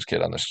fastest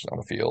kid on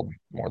the field,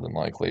 more than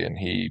likely, and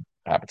he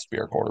happens to be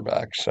our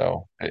quarterback.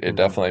 So it Hmm.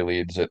 definitely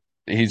leads it.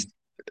 He's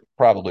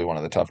probably one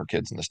of the tougher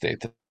kids in the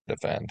state to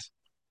defend.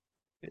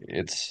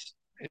 It's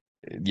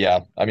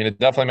yeah, I mean it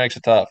definitely makes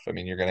it tough. I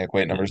mean you're going to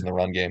equate numbers in Yeah. the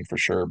run game for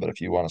sure, but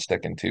if you want to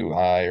stick in too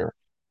high or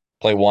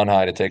play one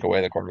high to take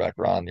away the quarterback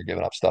run, you're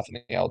giving up stuff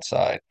in the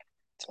outside.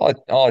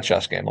 It's all a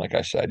chess game, like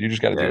I said. You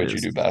just got to Yeah, do it what you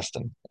is. do best,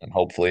 and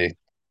hopefully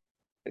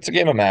it's a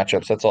game of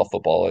matchups. That's all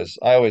football is.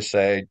 I always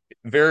say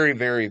very,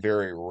 very,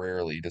 very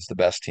rarely does the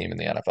best team in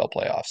the NFL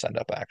playoffs end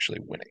up actually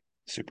winning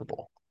the Super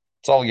Bowl.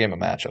 It's all a game of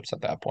matchups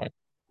at that point.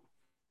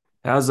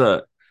 How's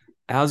a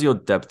how's your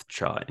depth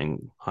chart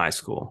in high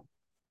school?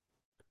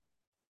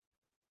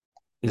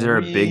 Is there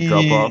a big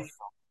drop off?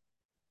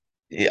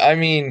 We, I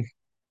mean,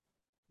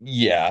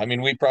 yeah, I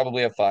mean, we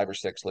probably have 5 or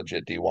 6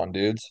 legit D1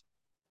 dudes.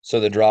 So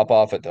the drop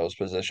off at those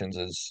positions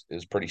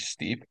is pretty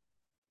steep.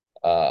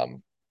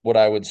 What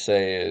I would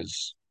say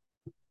is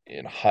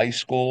in high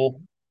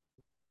school,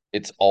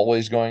 it's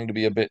always going to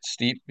be a bit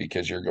steep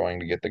because you're going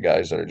to get the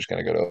guys that are just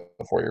going to go to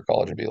a 4-year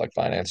college and be like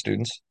finance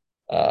students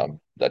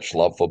that just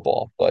love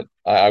football. But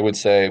I would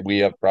say we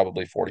have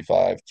probably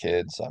 45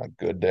 kids on a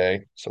good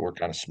day, so we're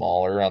kind of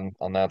smaller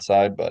on that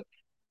side. But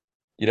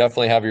you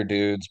definitely have your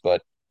dudes,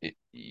 but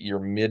your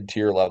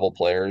mid-tier level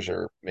players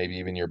or maybe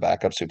even your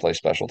backups who play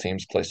special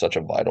teams play such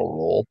a vital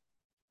role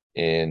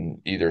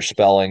in either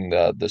spelling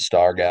the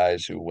star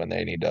guys who when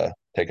they need to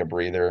take a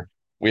breather.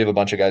 We have a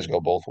bunch of guys go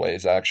both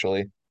ways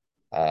actually.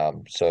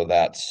 So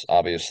that's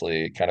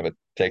obviously kind of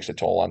takes a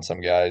toll on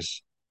some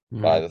guys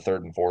by Mhm. the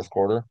third and fourth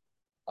quarter.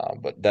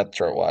 But depth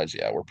chart wise,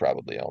 yeah, we're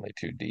probably only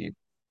too deep,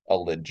 a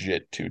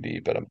legit too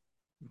deep at a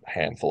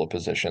handful of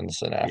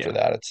positions, and after Yeah,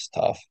 that, it's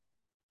tough.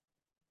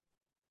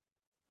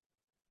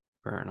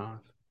 fair enough.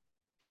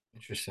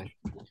 Interesting.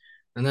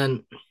 And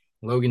then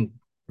Logan,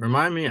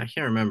 remind me, I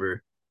can't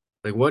remember,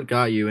 like what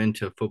got you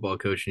into football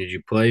coaching? Did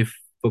you play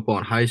football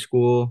in high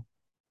school?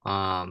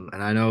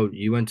 And I know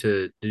you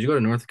did you go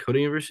to North Dakota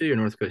University or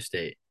North Dakota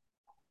State?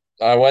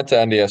 I went to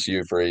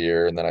NDSU for a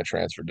year, and then I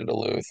transferred to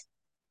Duluth.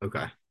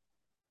 Okay.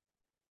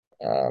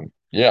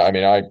 Yeah, I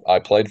mean, I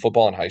played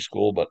football in high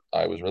school, but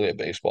I was really a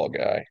baseball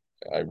guy.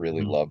 I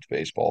really Mhm. loved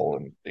baseball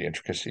and the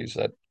intricacies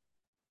that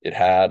it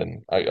had,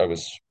 and I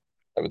was,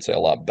 I would say, a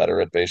lot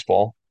better at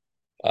baseball.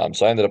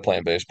 So I ended up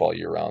playing baseball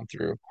year round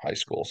through high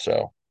school.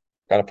 So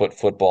kind of put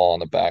football on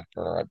the back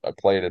burner. I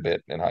played a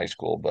bit in high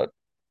school, but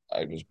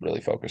I was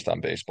really focused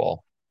on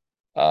baseball.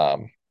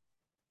 Um,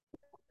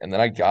 and then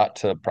I got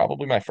to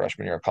probably my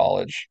freshman year of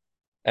college,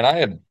 and I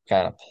had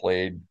kind of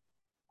played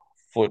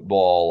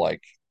football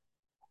like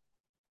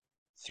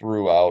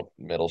throughout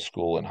middle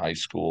school and high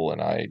school,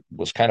 and I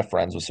was kind of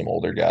friends with some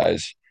older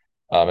guys.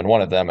 And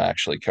one of them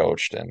actually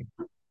coached, and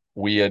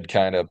we had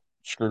kind of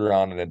screwed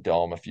around in a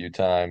dome a few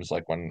times,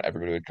 like when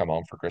everybody would come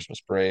home for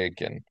Christmas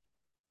break, and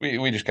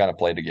we just kind of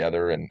played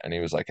together. And he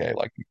was like, "Hey,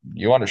 like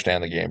you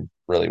understand the game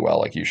really well,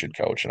 like you should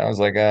coach." And I was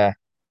like, like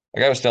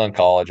I was still in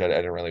college, I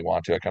didn't really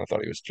want to. I kind of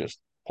thought he was just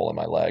pulling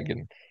my leg,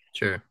 and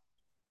Sure.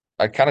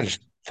 I kind of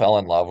just fell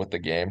in love with the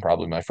game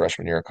probably my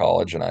freshman year of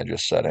college, and I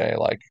just said, "Hey,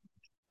 like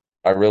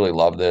I really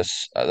love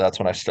this." That's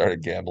when I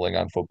started gambling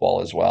on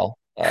football as well,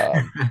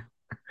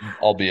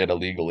 albeit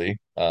illegally.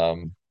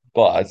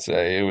 But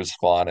it was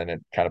fun and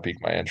it kind of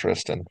piqued my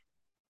interest. And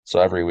so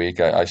every week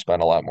I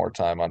spent a lot more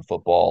time on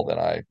football than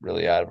I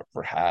really had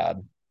ever had.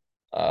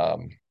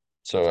 Um,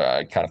 so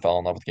I kind of fell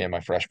in love with the game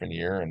my freshman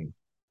year and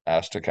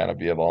asked to kind of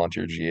be a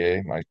volunteer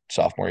GA my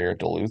sophomore year at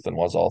Duluth and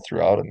was all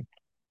throughout and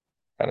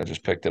kind of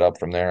just picked it up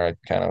from there. I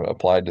kind of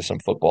applied to some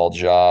football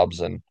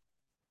jobs and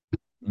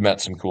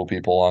met some cool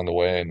people along the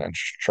way and then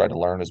tried to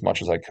learn as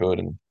much as I could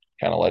and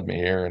kind of led me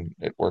here and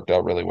it worked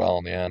out really well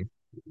in the end.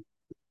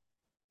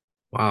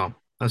 Wow,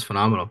 that's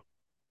phenomenal.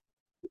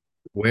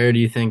 Where do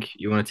you think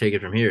you want to take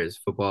it from here? Is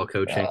football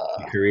coaching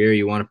a Uh, career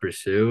you want to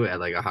pursue at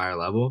like a higher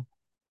level?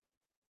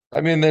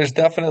 I mean, there's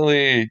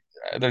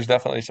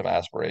definitely some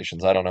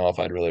aspirations. I don't know if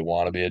I'd really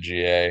want to be a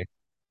GA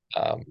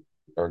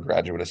or a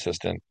graduate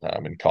assistant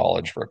in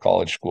college for a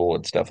college school.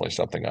 It's definitely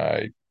something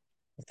I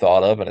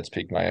thought of and it's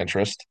piqued my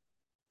interest.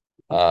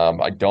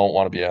 I don't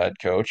want to be a head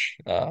coach.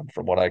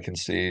 From what I can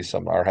see,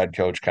 some our head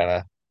coach kind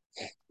of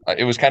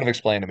it was kind of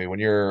explained to me when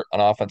you're an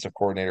offensive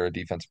coordinator, a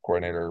defensive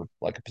coordinator,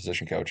 like a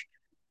position coach,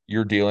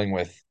 you're dealing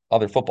with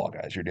other football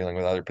guys. You're dealing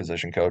with other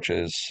position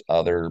coaches,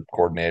 other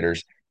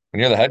coordinators.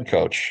 When you're the head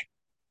coach,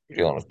 you're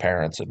dealing with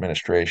parents,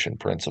 administration,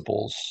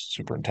 principals,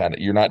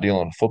 superintendent. You're not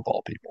dealing with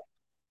football people.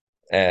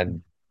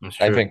 And That's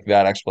I true. think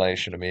that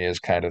explanation to me is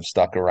kind of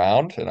stuck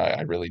around, and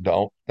I really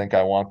don't think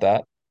I want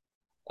that.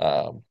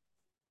 Um,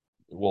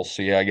 we'll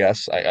see, I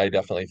guess. I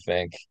definitely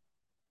think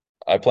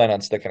I plan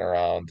on sticking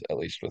around at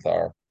least with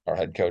our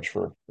head coach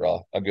for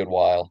a good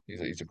while.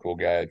 He's a cool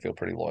guy. I feel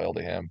pretty loyal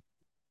to him,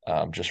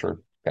 just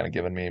for kind of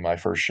giving me my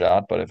first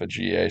shot. But if a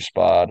GA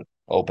spot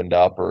opened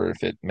up or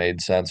if it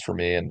made sense for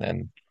me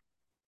and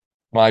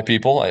my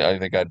people, I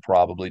think I'd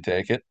probably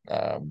take it.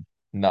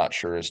 Not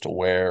sure as to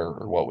where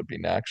or what would be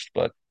next,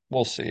 but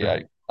we'll see.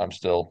 I'm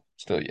still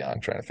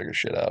young, trying to figure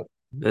shit out.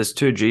 There's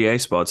two GA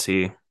spots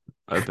here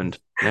opened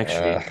next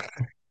year. Uh,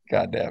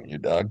 God damn you,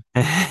 Doug.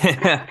 They've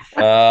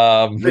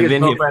Biggest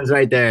been here. girlfriends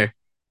right there.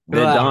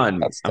 They're Relax. done.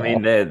 That's I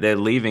mean, tough. they're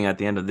leaving at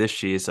the end of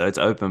this year, so it's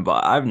open.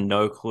 But I have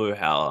no clue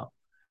how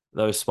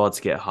those spots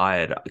get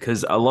hired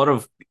because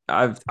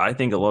I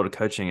think a lot of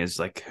coaching is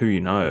like who you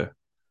know.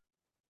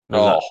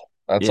 Because Oh,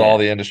 that's all yeah,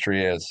 the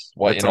industry is.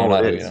 What you that's know, all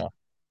not it who you is. know.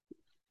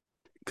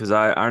 Because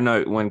I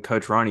know when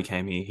Coach Ronnie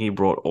came here, he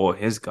brought all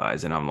his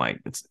guys, and I'm like,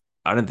 it's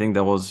I don't think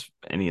there was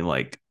any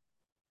like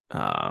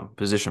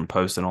position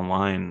posted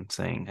online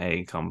saying,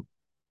 "Hey, come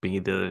be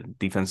the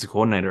defensive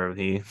coordinator of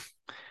here."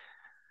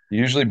 You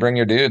usually bring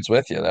your dudes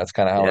with you. That's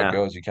kind of how it Yeah.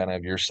 goes. You kind of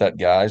have your set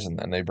guys and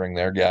then they bring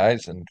their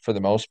guys. And for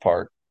the most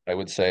part, I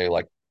would say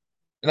like,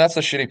 and that's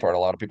the shitty part. A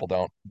lot of people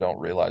don't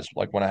realize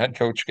like when a head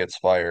coach gets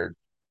fired,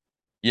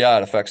 yeah,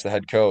 it affects the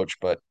head coach,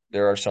 but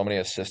there are so many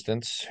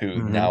assistants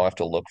who Hmm. now have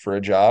to look for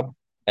a job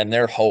and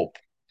their hope,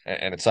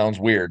 and it sounds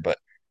weird, but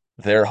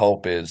their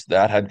hope is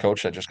that head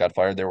coach that just got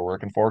fired they were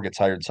working for gets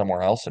hired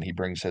somewhere else and he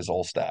brings his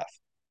whole staff.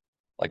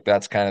 Like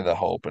that's kind of the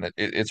hope. And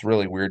it's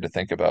really weird to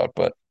think about,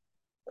 but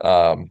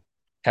um,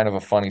 kind of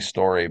a funny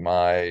story.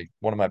 My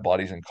one of my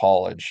buddies in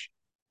college,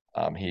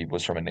 he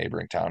was from a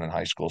neighboring town in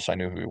high school, so I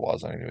knew who he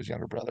was. I knew his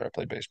younger brother. I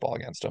played baseball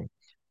against him.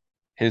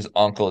 His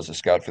uncle is a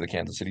scout for the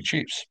Kansas City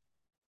Chiefs,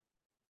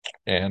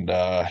 and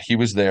he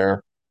was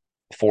there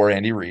for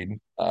Andy Reid.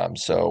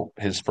 So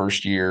his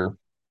first year,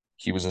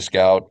 he was a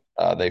scout.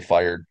 They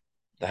fired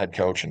the head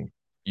coach, and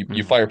you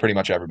Hmm. fire pretty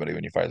much everybody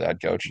when you fire the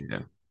head coach. Yeah.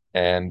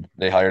 And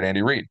they hired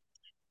Andy Reid,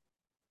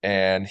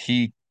 and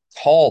he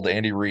called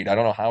Andy Reid. I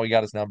don't know how he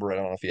got his number. I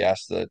don't know if he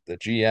asked the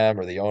GM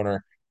or the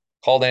owner.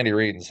 Called Andy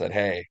Reid and said,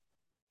 "Hey,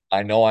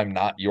 I know I'm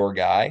not your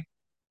guy.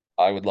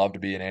 I would love to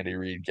be an Andy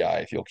Reid guy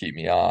if you'll keep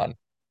me on."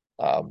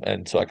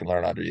 And so I can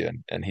learn under you.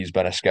 And he's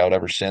been a scout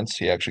ever since.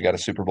 He actually got a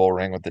Super Bowl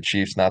ring with the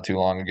Chiefs not too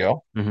long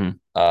ago. Hmm.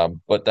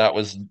 But that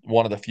was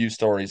one of the few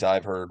stories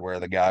I've heard where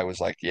the guy was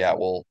like, "Yeah,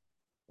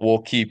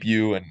 we'll keep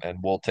you and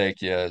we'll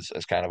take you as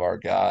kind of our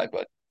guy."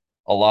 But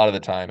a lot of the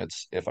time,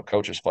 it's if a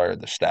coach is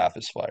fired, the staff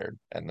is fired,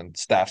 and then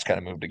staffs kind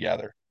of move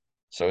together.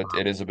 So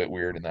it is a bit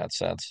weird in that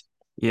sense.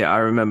 Yeah, I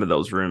remember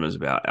those rumors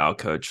about our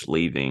coach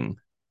leaving.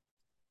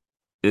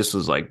 This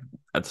was like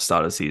at the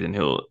start of the season.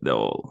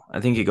 I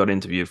think he got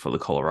interviewed for the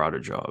Colorado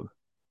job.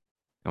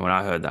 And when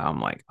I heard that,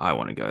 I'm like, I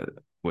want to go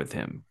with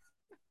him.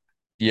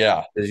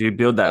 Yeah, Because you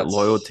build that that's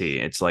loyalty,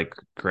 it's like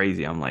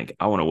crazy. I'm like,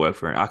 I want to work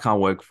for him. I can't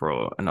work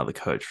for another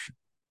coach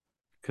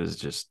because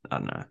it's just, I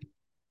don't know.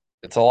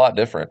 it's a lot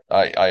different.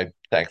 I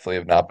thankfully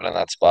have not been in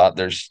that spot.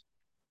 There's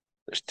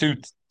two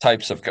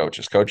types of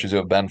coaches: coaches who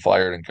have been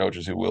fired and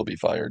coaches who will be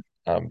fired.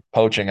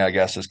 Poaching, I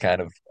guess, is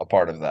kind of a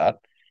part of that.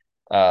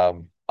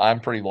 I'm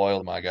pretty loyal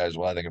to my guy as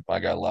well. I think if my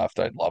guy left,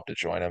 I'd love to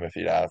join him if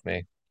he'd have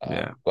me.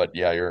 Yeah. But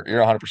yeah, you're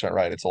 100%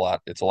 right. It's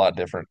a lot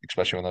different,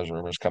 especially when those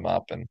rumors come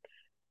up, and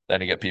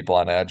then you get people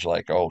on edge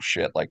like, oh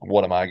shit, like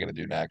what am I going to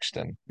do next?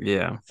 And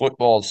Yeah.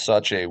 football is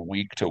such a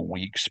week to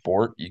week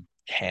sport. You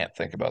can't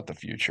think about the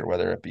future,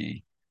 whether it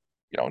be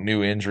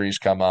new injuries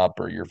come up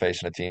or you're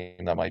facing a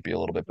team that might be a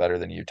little bit better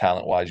than you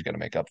talent wise. You got to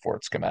make up for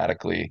it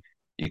schematically.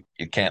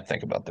 You can't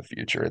think about the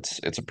future.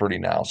 It's a pretty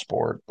now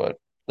sport, but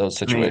those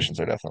I mean, situations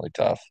are definitely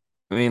tough.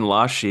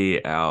 last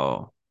year,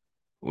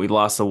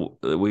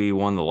 we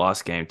won the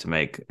last game to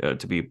make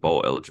to be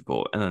bowl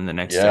eligible, and then the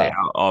next day Yeah.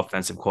 our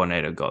offensive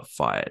coordinator got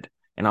fired,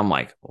 and I'm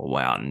like,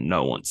 wow,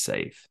 no one's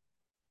safe,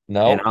 and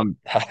No, I'm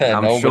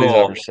nobody's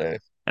ever sure,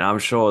 safe.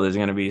 there's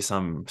going to be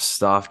some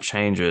staff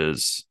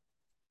changes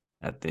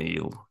at the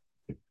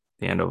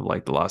end of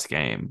like the last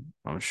game.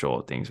 I'm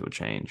sure things will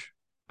change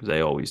because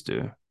they always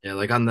do. Yeah,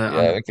 like on the Yeah,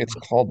 I think it's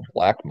called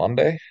Black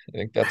Monday. I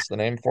think that's the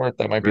name for it.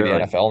 That might be the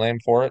Really? NFL name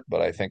for it,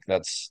 but I think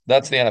that's the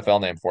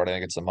NFL name for it. I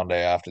think it's the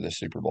Monday after the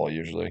Super Bowl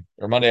usually,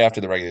 or Monday after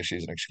the regular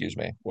season, excuse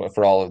me. Well,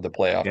 for all of the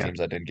playoff Yeah. teams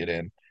that didn't get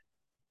in,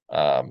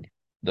 um,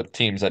 the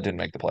teams that didn't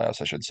make the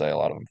playoffs, I should say, a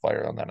lot of them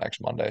fire on that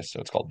next Monday, so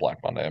it's called Black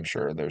Monday. I'm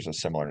sure there's a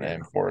similar Yeah.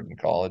 name for it in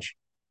college.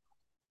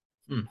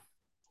 hmm.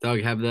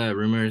 Doug, have the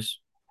rumors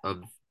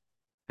of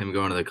him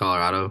going to the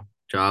Colorado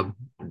job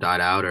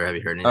died out, or have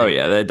you heard Oh anything?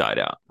 yeah, they died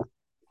out.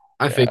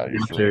 I Yeah, figured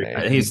usually after,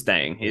 I maybe. He's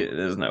think, staying.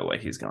 There's no way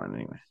he's going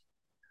anyway.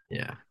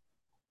 yeah,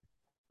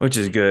 Which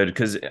is good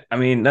because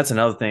that's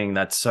another thing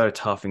that's so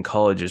tough in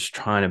college is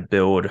trying to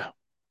build,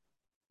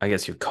 I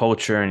guess, your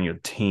culture and your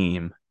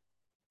team,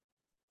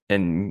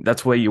 and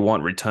that's where you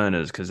want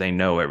returners because they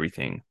know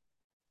everything.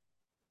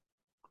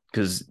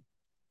 Because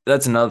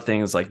that's another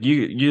thing is like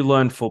you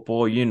learn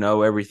football, you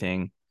know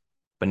everything,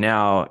 but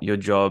now your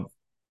job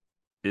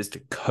is to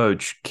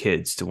coach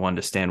kids to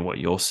understand what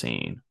you're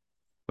seeing,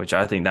 which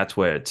I think that's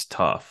where it's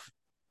tough.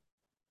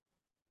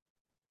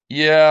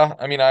 Yeah,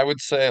 I mean, I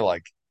would say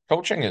like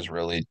coaching is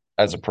really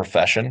as a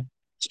profession,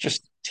 it's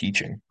just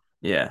teaching.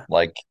 Yeah,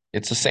 Like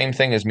it's the same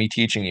thing as me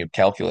teaching you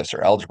calculus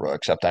or algebra,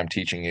 except I'm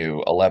teaching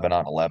you 11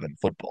 on 11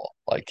 football.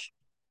 Like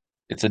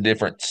it's a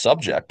different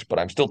subject, but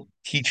I'm still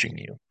teaching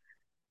you.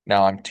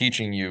 Now I'm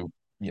teaching you,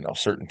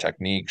 certain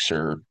techniques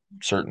or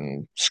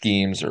certain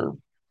schemes or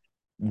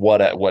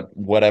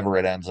whatever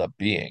it ends up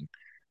being.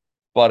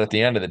 But at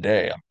the end of the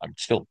day, I'm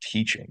still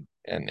teaching.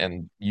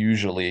 And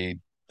usually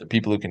the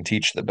people who can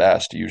teach the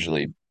best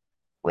usually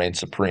reign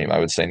supreme. I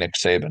would say Nick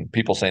Saban.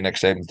 People say Nick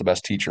Saban's the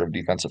best teacher of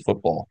defensive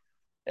football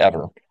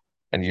ever.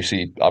 And you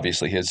see,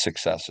 obviously, his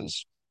success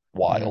is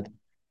wild.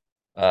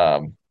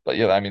 mm-hmm. But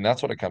yeah, I mean,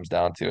 that's what it comes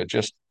down to. It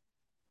just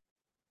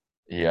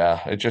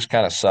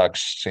kind of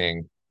sucks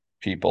seeing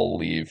people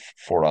leave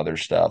for other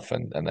stuff.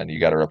 And then you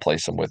got to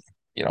replace them with,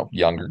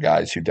 younger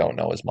guys who don't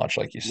know as much,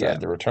 like you Yeah,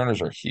 said. The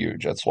returners are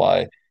huge. That's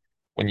why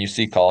when you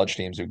see college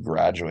teams who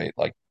graduate,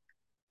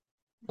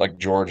 like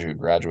Georgia, who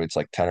graduates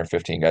like 10 or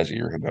 15 guys a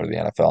year who go to the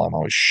NFL, I'm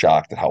always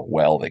shocked at how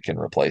well they can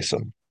replace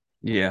them.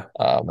 yeah,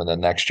 And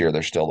then next year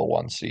they're still the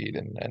one seed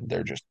and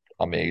they're just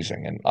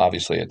amazing. And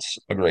obviously it's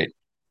a great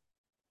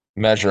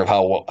measure of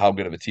how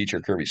good of a teacher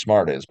Kirby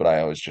Smart is, but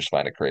I always just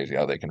find it crazy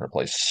how they can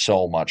replace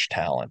so much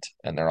talent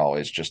and they're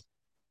always just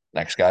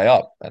next guy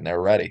up and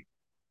they're ready.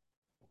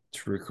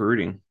 it's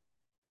recruiting.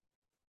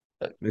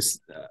 But This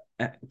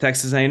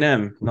Texas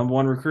A&M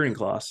 #1 recruiting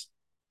class.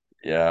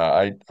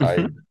 yeah,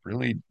 I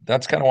really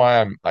that's kind of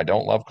why I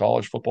don't love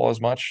college football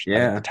as much. I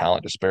think the Yeah,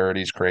 talent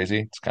disparity is crazy.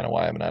 It's kind of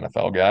why I'm an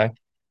NFL guy.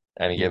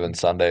 Any yeah, given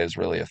Sunday is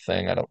really a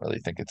thing. I don't really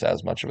think it's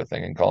as much of a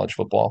thing in college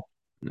football.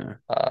 no,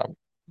 Um,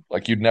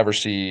 like you'd never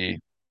see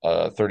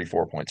a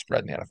 34-point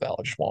spread in the NFL.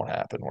 It just won't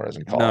happen. Whereas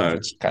in college, no.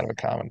 it's kind of a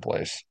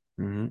commonplace.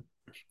 Mm-hmm.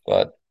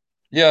 But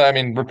yeah, I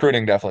mean,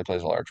 recruiting definitely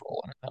plays a large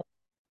role in it.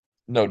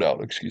 No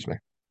doubt. Excuse me.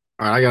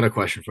 all right, I got a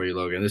question for you,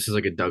 Logan. This is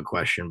like a Doug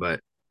question, but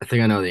I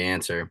think I know the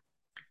answer.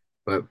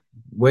 But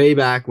way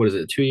back, what is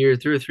it, 2 years,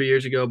 3 or 4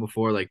 years ago,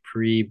 before like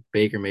pre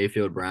Baker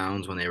Mayfield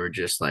Browns, when they were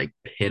just like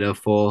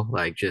pitiful,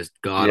 like just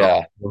god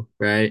Yeah, awful,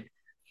 right?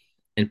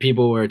 And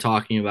people were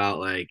talking about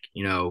like,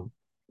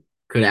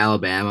 could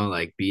Alabama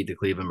like beat the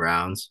Cleveland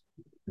Browns?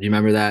 Do you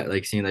remember that?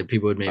 Like seeing like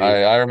people would maybe,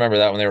 I remember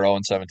that when they were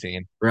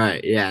 0-17.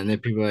 right? Yeah, and then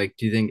people were like,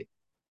 do you think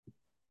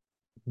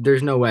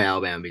there's no way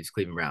Alabama beats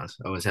Cleveland Browns?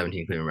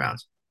 0-17 Cleveland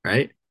Browns,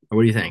 right? Or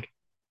what do you think?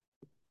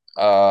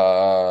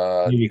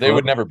 Maybe They close.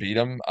 would never beat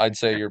them. I'd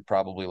say you're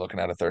probably looking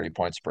at a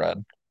 30-point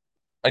spread.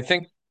 I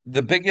think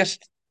the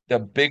biggest the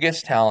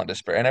biggest talent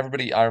disparity, and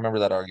everybody, I remember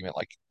that argument,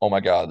 like, oh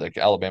my God, like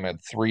Alabama had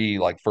three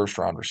like first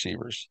round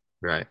receivers.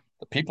 Right.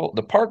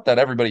 The part that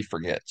everybody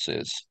forgets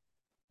is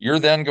you're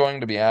then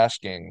going to be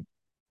asking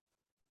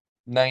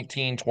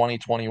 19, 20,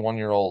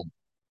 21-year-old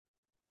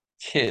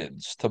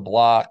kids to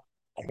block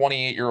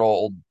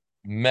 28-year-old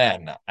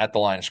men at the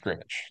line of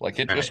scrimmage. Like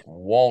it Right. just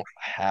won't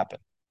happen.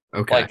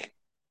 Okay. Like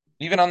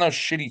even on those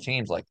shitty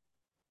teams, like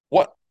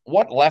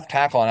what left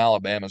tackle in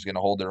Alabama is going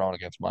to hold their own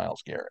against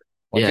Miles Garrett?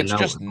 Like Yeah, it's no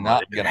just one will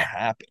not going to either.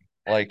 happen.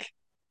 Like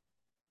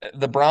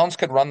the Browns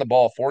could run the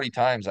ball 40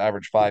 times,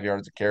 average 5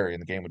 yards a carry,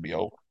 and the game would be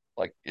over.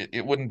 Like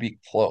it wouldn't be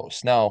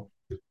close. Now,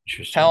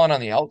 Interesting. talent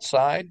on the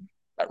outside,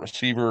 at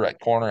receiver, at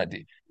corner, at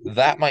D,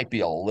 that might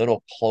be a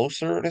little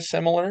closer to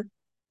similar,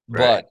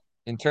 Right. but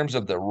in terms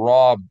of the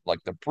raw, like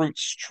the brute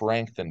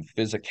strength and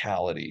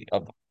physicality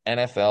of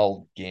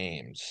NFL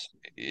games,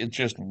 it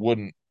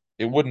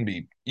wouldn't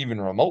be even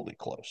remotely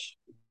close.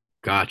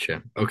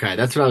 Gotcha. Okay,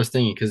 that's what I was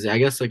thinking because I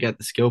guess like at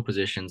the skill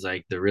positions,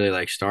 like the really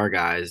like star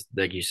guys,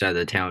 like you said,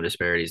 the talent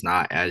disparity is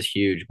not as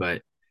huge,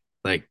 but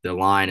like the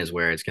line is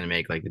where it's going to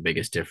make like the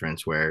biggest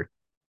difference. Where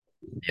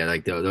yeah,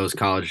 like those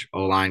college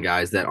O line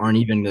guys that aren't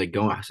even like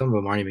going, some of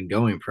them aren't even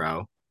going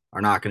pro,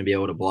 are not going to be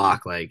able to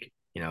block like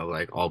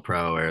like all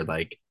pro or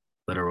like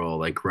literal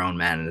like grown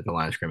men at the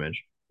line of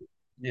scrimmage.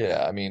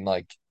 Yeah, I mean,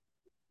 like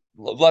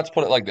let's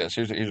put it like this.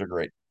 Here's a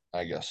great,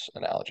 I guess,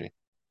 analogy.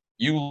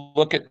 You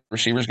look at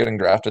receivers getting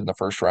drafted in the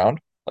first round,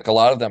 like a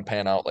lot of them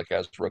pan out like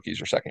as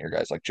rookies or second year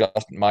guys. Like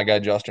my guy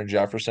Justin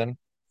Jefferson,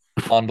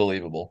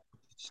 unbelievable.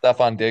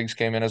 Stephon Diggs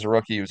came in as a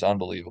rookie. He was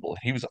unbelievable.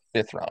 He was a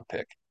fifth round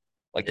pick.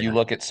 Like you Yeah,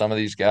 look at some of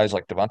these guys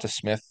like Devonta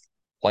Smith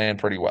playing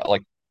pretty well.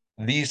 Like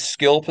these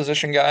skill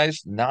position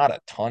guys, not a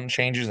ton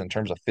changes in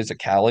terms of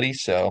physicality.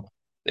 So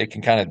they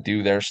can kind of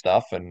do their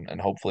stuff and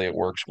hopefully it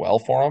works well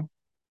for them.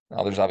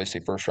 Now there's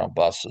obviously first round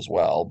busts as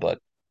well, but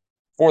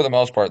for the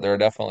most part, there are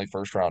definitely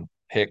first round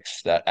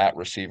picks that at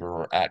receiver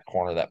or at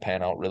corner that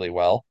pan out really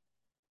well.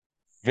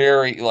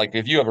 Very like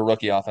if you have a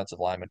rookie offensive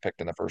lineman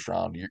picked in the first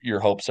round, your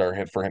hopes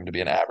are for him to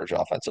be an average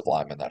offensive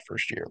lineman that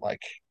first year.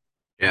 Like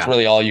it's yeah,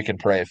 really all you can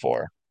pray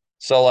for.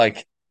 So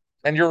like,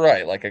 and you're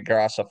right. Like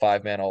across a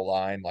five-man O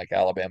line, like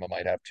Alabama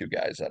might have two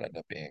guys that end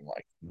up being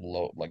like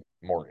low, like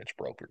mortgage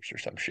brokers or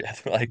some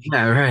shit. Like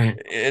yeah,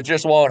 right. it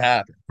just won't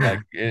happen. Like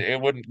it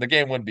wouldn't. The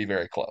game wouldn't be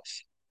very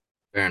close.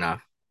 Fair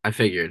enough. I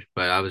figured,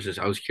 but I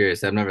was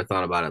curious. I've never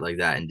thought about it like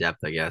that in depth,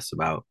 I guess,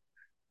 about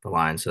the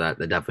line. So that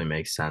definitely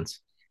makes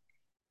sense.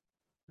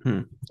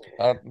 Hmm.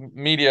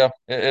 Media,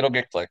 it'll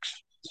get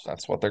clicks.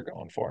 That's what they're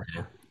going for.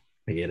 Yeah,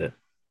 I get it.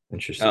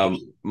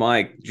 Interesting.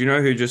 Mike, do you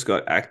know who just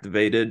got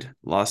activated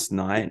last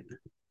night?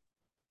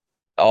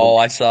 Oh,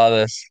 I saw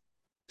this.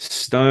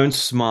 Stone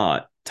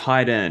Smart,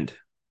 tight end, Really?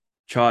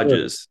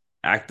 Chargers,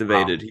 Wow.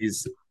 activated.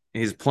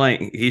 He's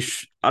playing.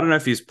 I don't know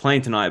if he's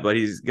playing tonight, but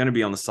he's going to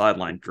be on the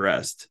sideline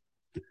dressed.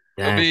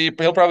 Dang.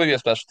 He'll probably be a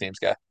special teams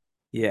guy.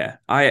 Yeah,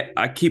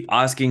 I keep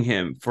asking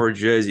him for a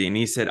jersey, and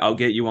he said I'll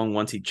get you one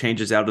once he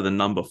changes out of the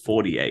number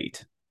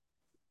 48.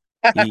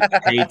 He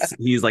hates.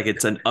 He's like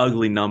it's an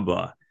ugly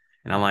number,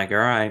 and I'm like, all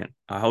right,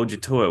 I hold you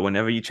to it.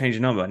 Whenever you change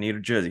your number, I need a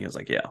jersey. He was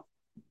like, yeah,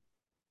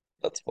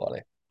 That's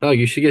funny. Oh,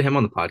 you should get him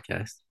on the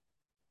podcast.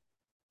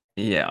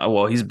 yeah.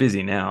 Well, he's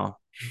busy now.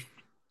 I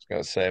was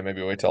gonna say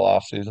maybe wait till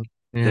off season.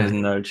 There's Yeah,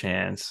 no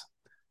chance.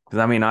 Because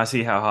I mean, I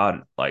see how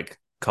hard like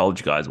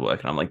college guys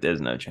work, and I'm like,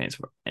 there's no chance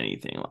for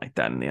anything like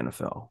that in the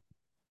NFL.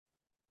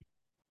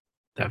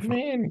 I definitely.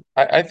 mean,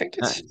 I think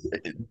Uh, it's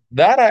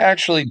that I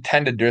actually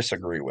tend to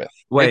disagree with.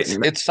 Wait,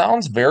 It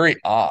sounds very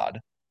odd,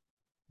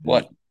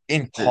 but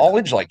in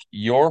college, like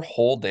your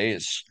whole day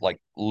is like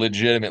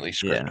legitimately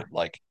yeah, scripted.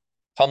 Like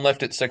come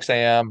lift at 6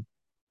 a.m.,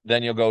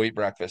 then you'll go eat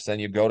breakfast, then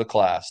you go to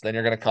class, then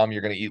you're gonna come,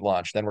 you're gonna eat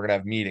lunch, then we're gonna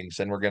have meetings,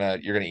 then you're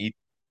gonna eat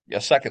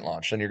a second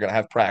lunch, then you're gonna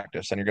have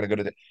practice, then you're gonna go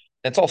to the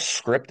it's all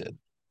scripted.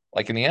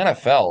 Like in the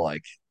NFL,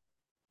 like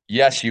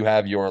yes, you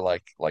have your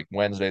like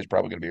Wednesday is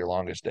probably going to be your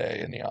longest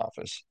day in the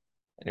office,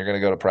 and you're going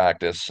to go to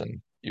practice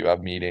and you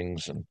have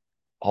meetings and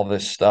all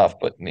this stuff.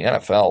 But in the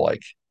NFL,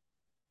 like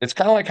it's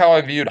kind of like how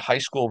I viewed high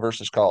school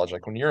versus college.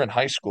 Like when you're in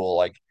high school,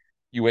 like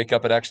you wake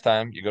up at X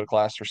time, you go to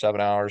class for 7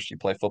 hours, you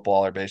play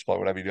football or baseball,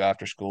 whatever you do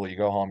after school, you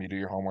go home, you do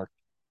your homework,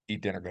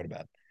 eat dinner, go to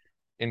bed.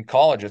 In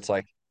college, it's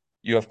like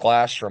you have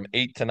class from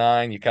 8 to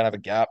 9, you kind of have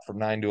a gap from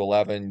 9 to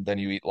 11, then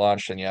you eat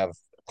lunch, and you have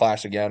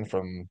class again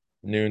from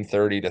noon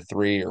 30 to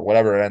 3 or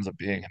whatever it ends up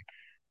being.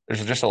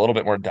 There's just a little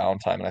bit more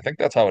downtime. And I think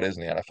that's how it is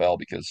in the NFL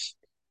because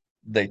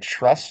they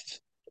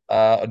trust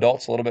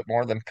adults a little bit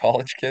more than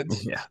college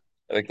kids. yeah.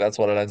 I think that's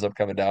what it ends up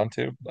coming down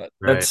to. But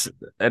Right. That's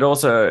it.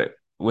 Also,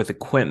 with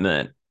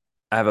equipment,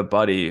 I have a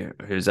buddy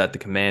who's at the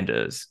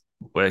Commanders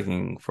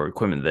working for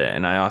equipment there,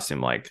 and I asked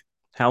him like,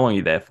 "How long are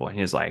you there for?" And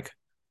he's like,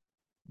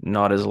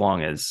 "Not as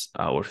long as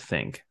I would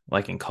think,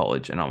 like in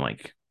college." And I'm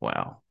like,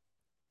 "Wow."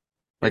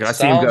 Like it I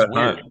see him sounds go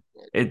weird. home.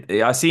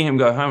 I see him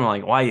go home. I'm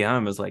like, "Why are you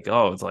home?" It's like,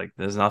 "Oh, it's like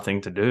there's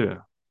nothing to do."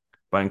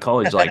 But in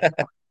college, like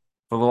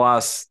for the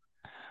last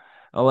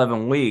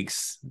 11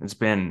 weeks, it's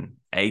been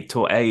 8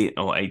 to 8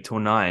 or 8 to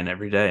 9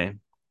 every day.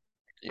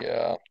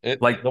 Yeah,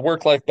 it Like, the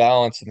work-life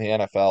balance in the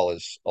NFL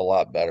is a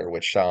lot better,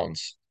 which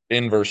sounds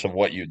inverse of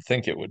what you'd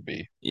think it would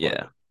be. But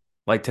yeah.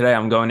 Like today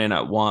I'm going in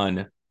at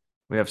 1.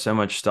 We have so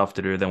much stuff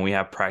to do, then we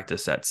have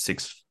practice at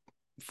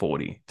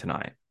 6:40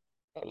 tonight.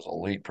 that was a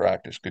late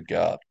practice. Good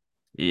God.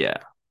 Yeah.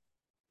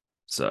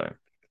 So,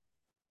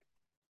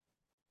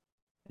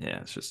 yeah,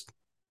 it's just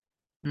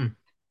Hmm.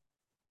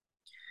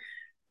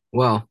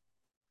 Well,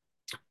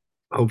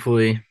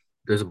 hopefully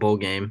there's a bowl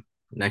game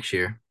next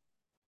year,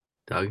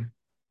 Doug.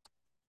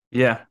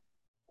 yeah,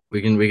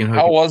 We can hook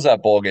How you. was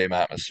that bowl game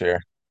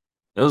atmosphere?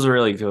 it was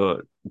really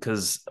good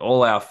because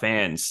all our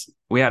fans,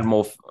 we had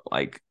more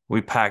like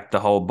we packed the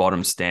whole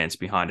bottom stands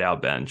behind our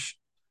bench.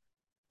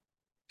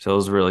 So it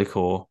was really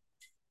cool.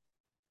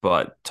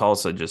 But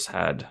Tulsa just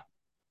had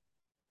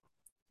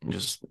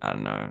just I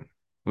don't know.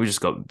 We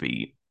just got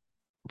beat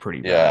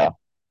pretty bad.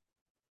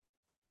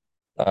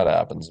 Yeah, that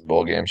happens in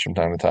bowl games from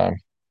time to time.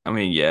 I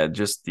mean, yeah,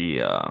 just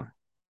the I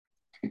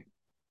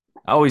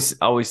always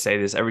say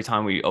this every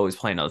time we always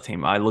play another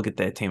team. I look at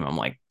their team, I'm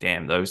like,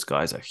 damn, those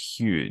guys are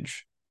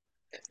huge.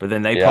 But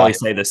then they Yeah, probably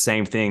say the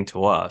same thing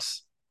to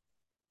us.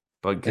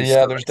 But because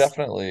yeah. There's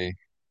definitely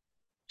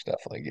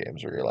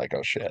games where you're like,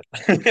 oh shit,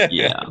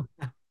 yeah,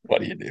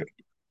 what do you do?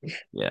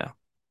 yeah.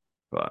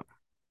 But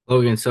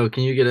Logan, so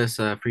can you get us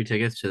free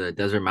tickets to the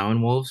Desert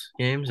Mountain Wolves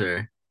games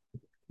or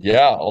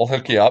Yeah, I'll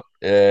hook you up.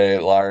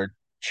 Our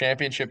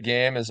championship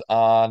game is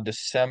on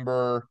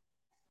December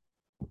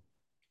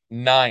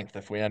 9th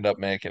if we end up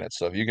making it.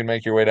 So if you can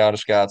make your way down to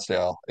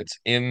Scottsdale, it's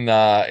in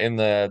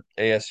the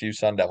ASU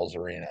Sun Devils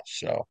arena.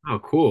 So oh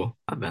cool.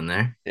 I've been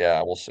there.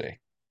 yeah, we'll see.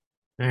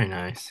 Very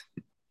nice.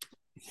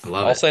 I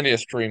love I'll it. send you a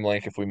stream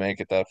link if we make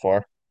it that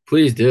far.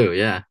 Please do,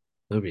 yeah.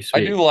 That would be I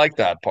sweet. do like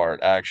that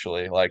part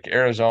actually. Like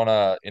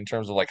Arizona in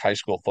terms of like high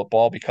school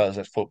football because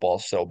football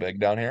is so big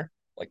down here.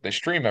 Like they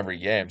stream every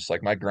game. So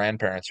like my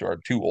grandparents who are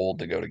too old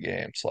to go to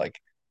games, like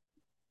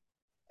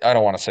I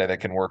don't want to say they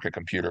can work a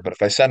computer, but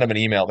if I send them an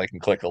email, they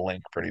can click a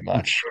link pretty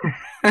much.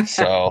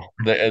 So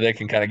they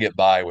can kind of get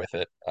by with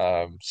it.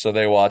 So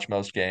they watch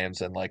most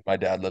games, and like my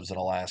dad lives in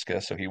Alaska,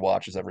 so he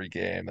watches every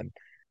game, and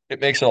it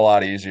makes it a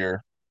lot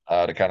easier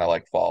to kind of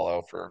like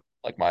follow for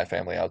like my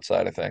family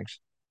outside of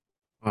things.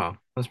 Wow,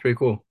 that's pretty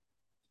cool.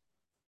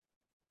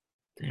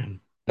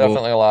 Damn. Well,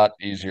 Definitely a lot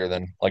easier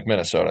than like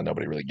Minnesota.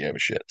 Nobody really gave a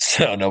shit,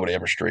 so nobody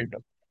ever streamed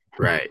them.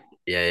 right.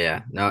 Yeah,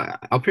 yeah. Now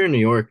up here in New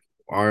York,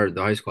 the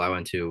high school I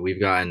went to, we've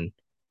gotten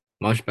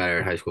much better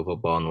at high school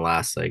football in the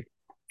last like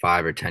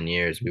 5 or 10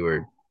 years. We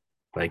were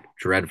like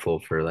dreadful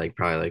for like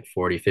probably like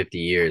 40, 50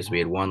 years. We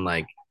had won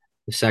like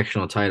the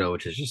sectional title,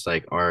 which is just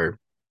like our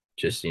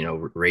just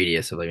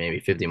radius of like maybe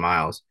 50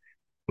 miles.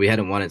 We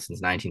hadn't won it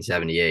since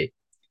 1978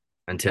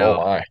 Oh until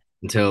my,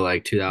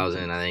 like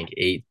 2000, I think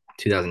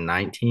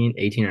 2019,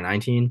 18 or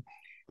 19.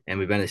 And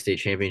we've been in the state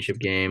championship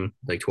game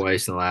like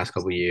twice in the last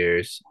couple of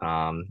years.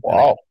 And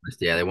wow,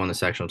 yeah, they won the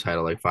sectional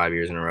title like 5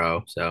 years in a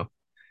row. So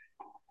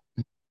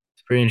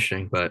it's pretty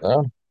interesting. But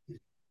yeah,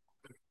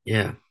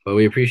 yeah, but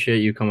we appreciate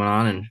you coming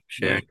on and yeah.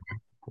 sharing your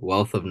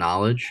wealth of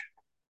knowledge.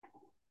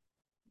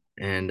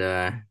 And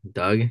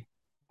Doug,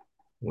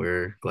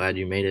 we're glad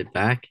you made it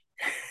back.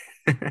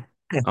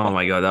 Oh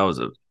my God, that was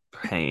a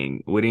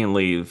pain. We didn't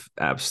leave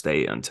App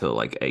State until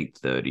like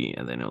 8:30,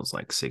 and then it was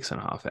like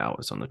 6.5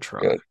 hours on the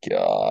truck. good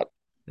God.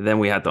 And then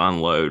we had to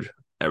unload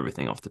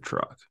everything off the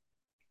truck.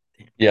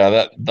 Yeah,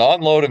 that the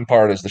unloading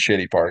part is the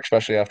shitty part,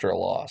 especially after a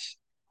loss.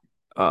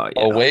 Oh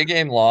yeah. Away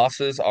game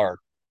losses are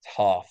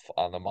tough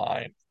on the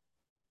mind.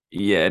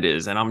 Yeah, it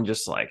is. And I'm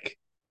just like,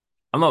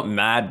 I'm not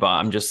mad, but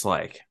I'm just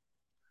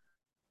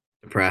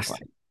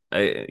Depressed.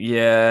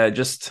 yeah,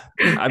 just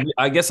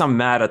I guess I'm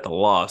mad at the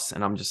loss,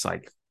 and I'm just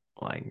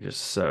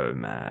just so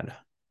mad.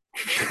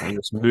 I'm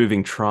just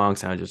moving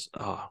trunks, and I just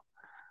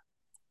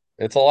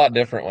It's a lot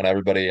different when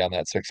everybody on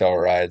that 6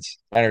 hour ride's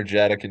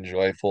energetic and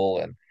joyful,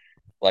 and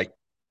like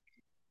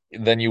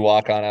then you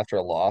walk on after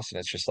a loss, and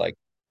it's just like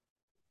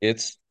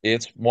it's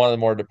one of the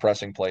more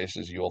depressing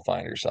places you will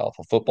find yourself,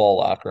 a football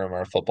locker room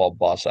or a football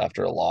bus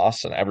after a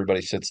loss, and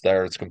everybody sits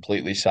there. It's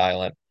completely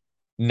silent,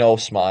 no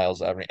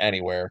smiles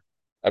anywhere.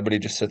 Everybody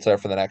just sits there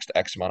for the next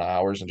X amount of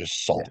hours and just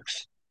yeah.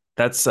 sulks.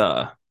 That's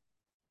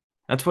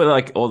that's where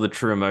like all the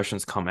true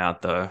emotions come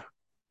out though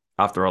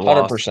after a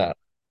loss. 100%.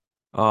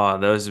 Oh,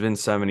 there's been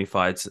so many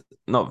fights,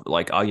 not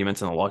like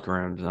arguments in the locker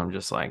rooms. And I'm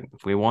just like,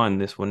 if we won,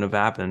 this wouldn't have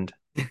happened.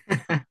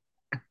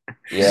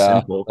 Yeah,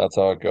 Simple. that's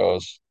how it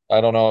goes.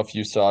 I don't know if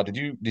you saw, did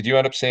you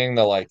end up seeing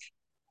the like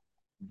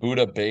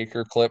Buda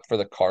Baker clip for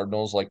the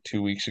Cardinals like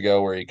 2 weeks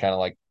ago where he kind of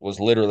like was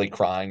literally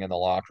crying in the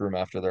locker room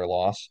after their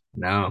loss?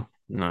 No.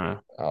 No.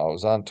 It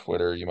was on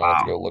Twitter. You might have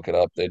to Wow. go look it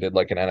up. They did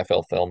like an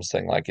NFL Films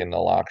thing like in the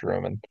locker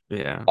room, and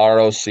Yeah.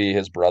 ROC,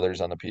 his brother's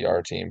on the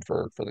PR team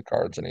for the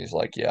Cards, and he's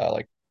like, yeah,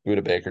 like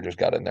Buda Baker just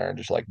got in there and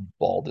just like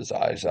bawled his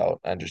eyes out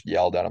and just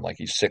yelled at him like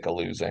he's sick of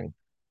losing.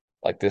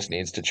 Like this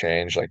needs to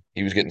change. Like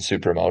he was getting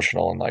super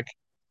emotional, and like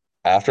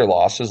after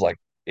losses, like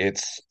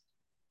it's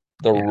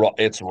Yeah.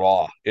 it's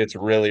raw. It's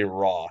really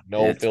raw.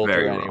 No It's filter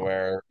very wrong.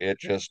 anywhere. It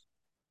just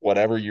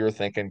whatever you're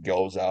thinking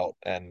goes out,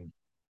 and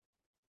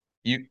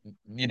you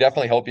you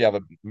definitely hope you have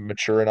a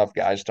mature enough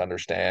guys to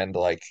understand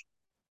like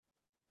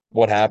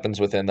what happens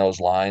within those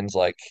lines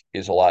like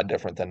is a lot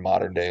different than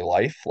modern day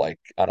life, like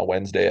on a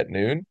Wednesday at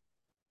noon.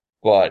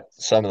 But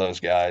some of those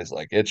guys,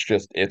 like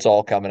it's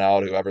all coming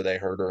out. Whoever they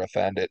hurt or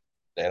offend,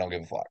 they don't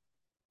give a fuck.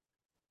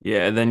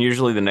 Yeah, and then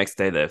usually the next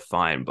day they're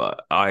fine.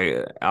 But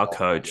our Oh,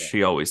 coach, yeah.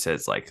 she always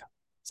says like,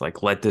 it's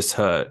like let this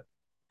hurt,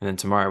 and then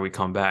tomorrow we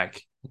come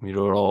back, we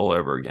do it all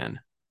over again.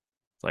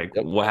 It's like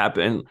Yep. what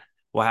happened?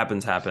 What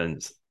happens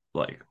happens.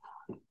 Like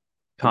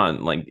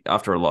can't like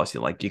after a loss,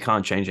 you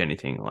can't change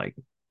anything. Like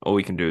all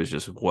we can do is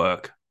just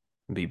work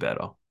and be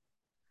better.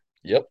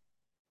 Yep.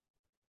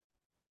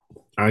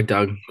 All right,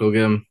 Doug, go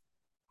get him.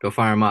 Go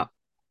fire him up.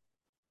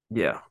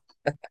 Yeah,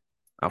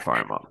 I'll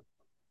fire him up.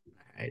 All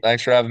right.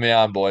 Thanks for having me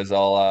on, boys.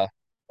 I'll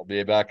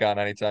be back on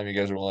anytime you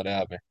guys are willing to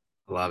have me.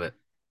 I love it.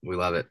 We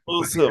love it.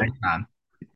 All right, Awesome. next time.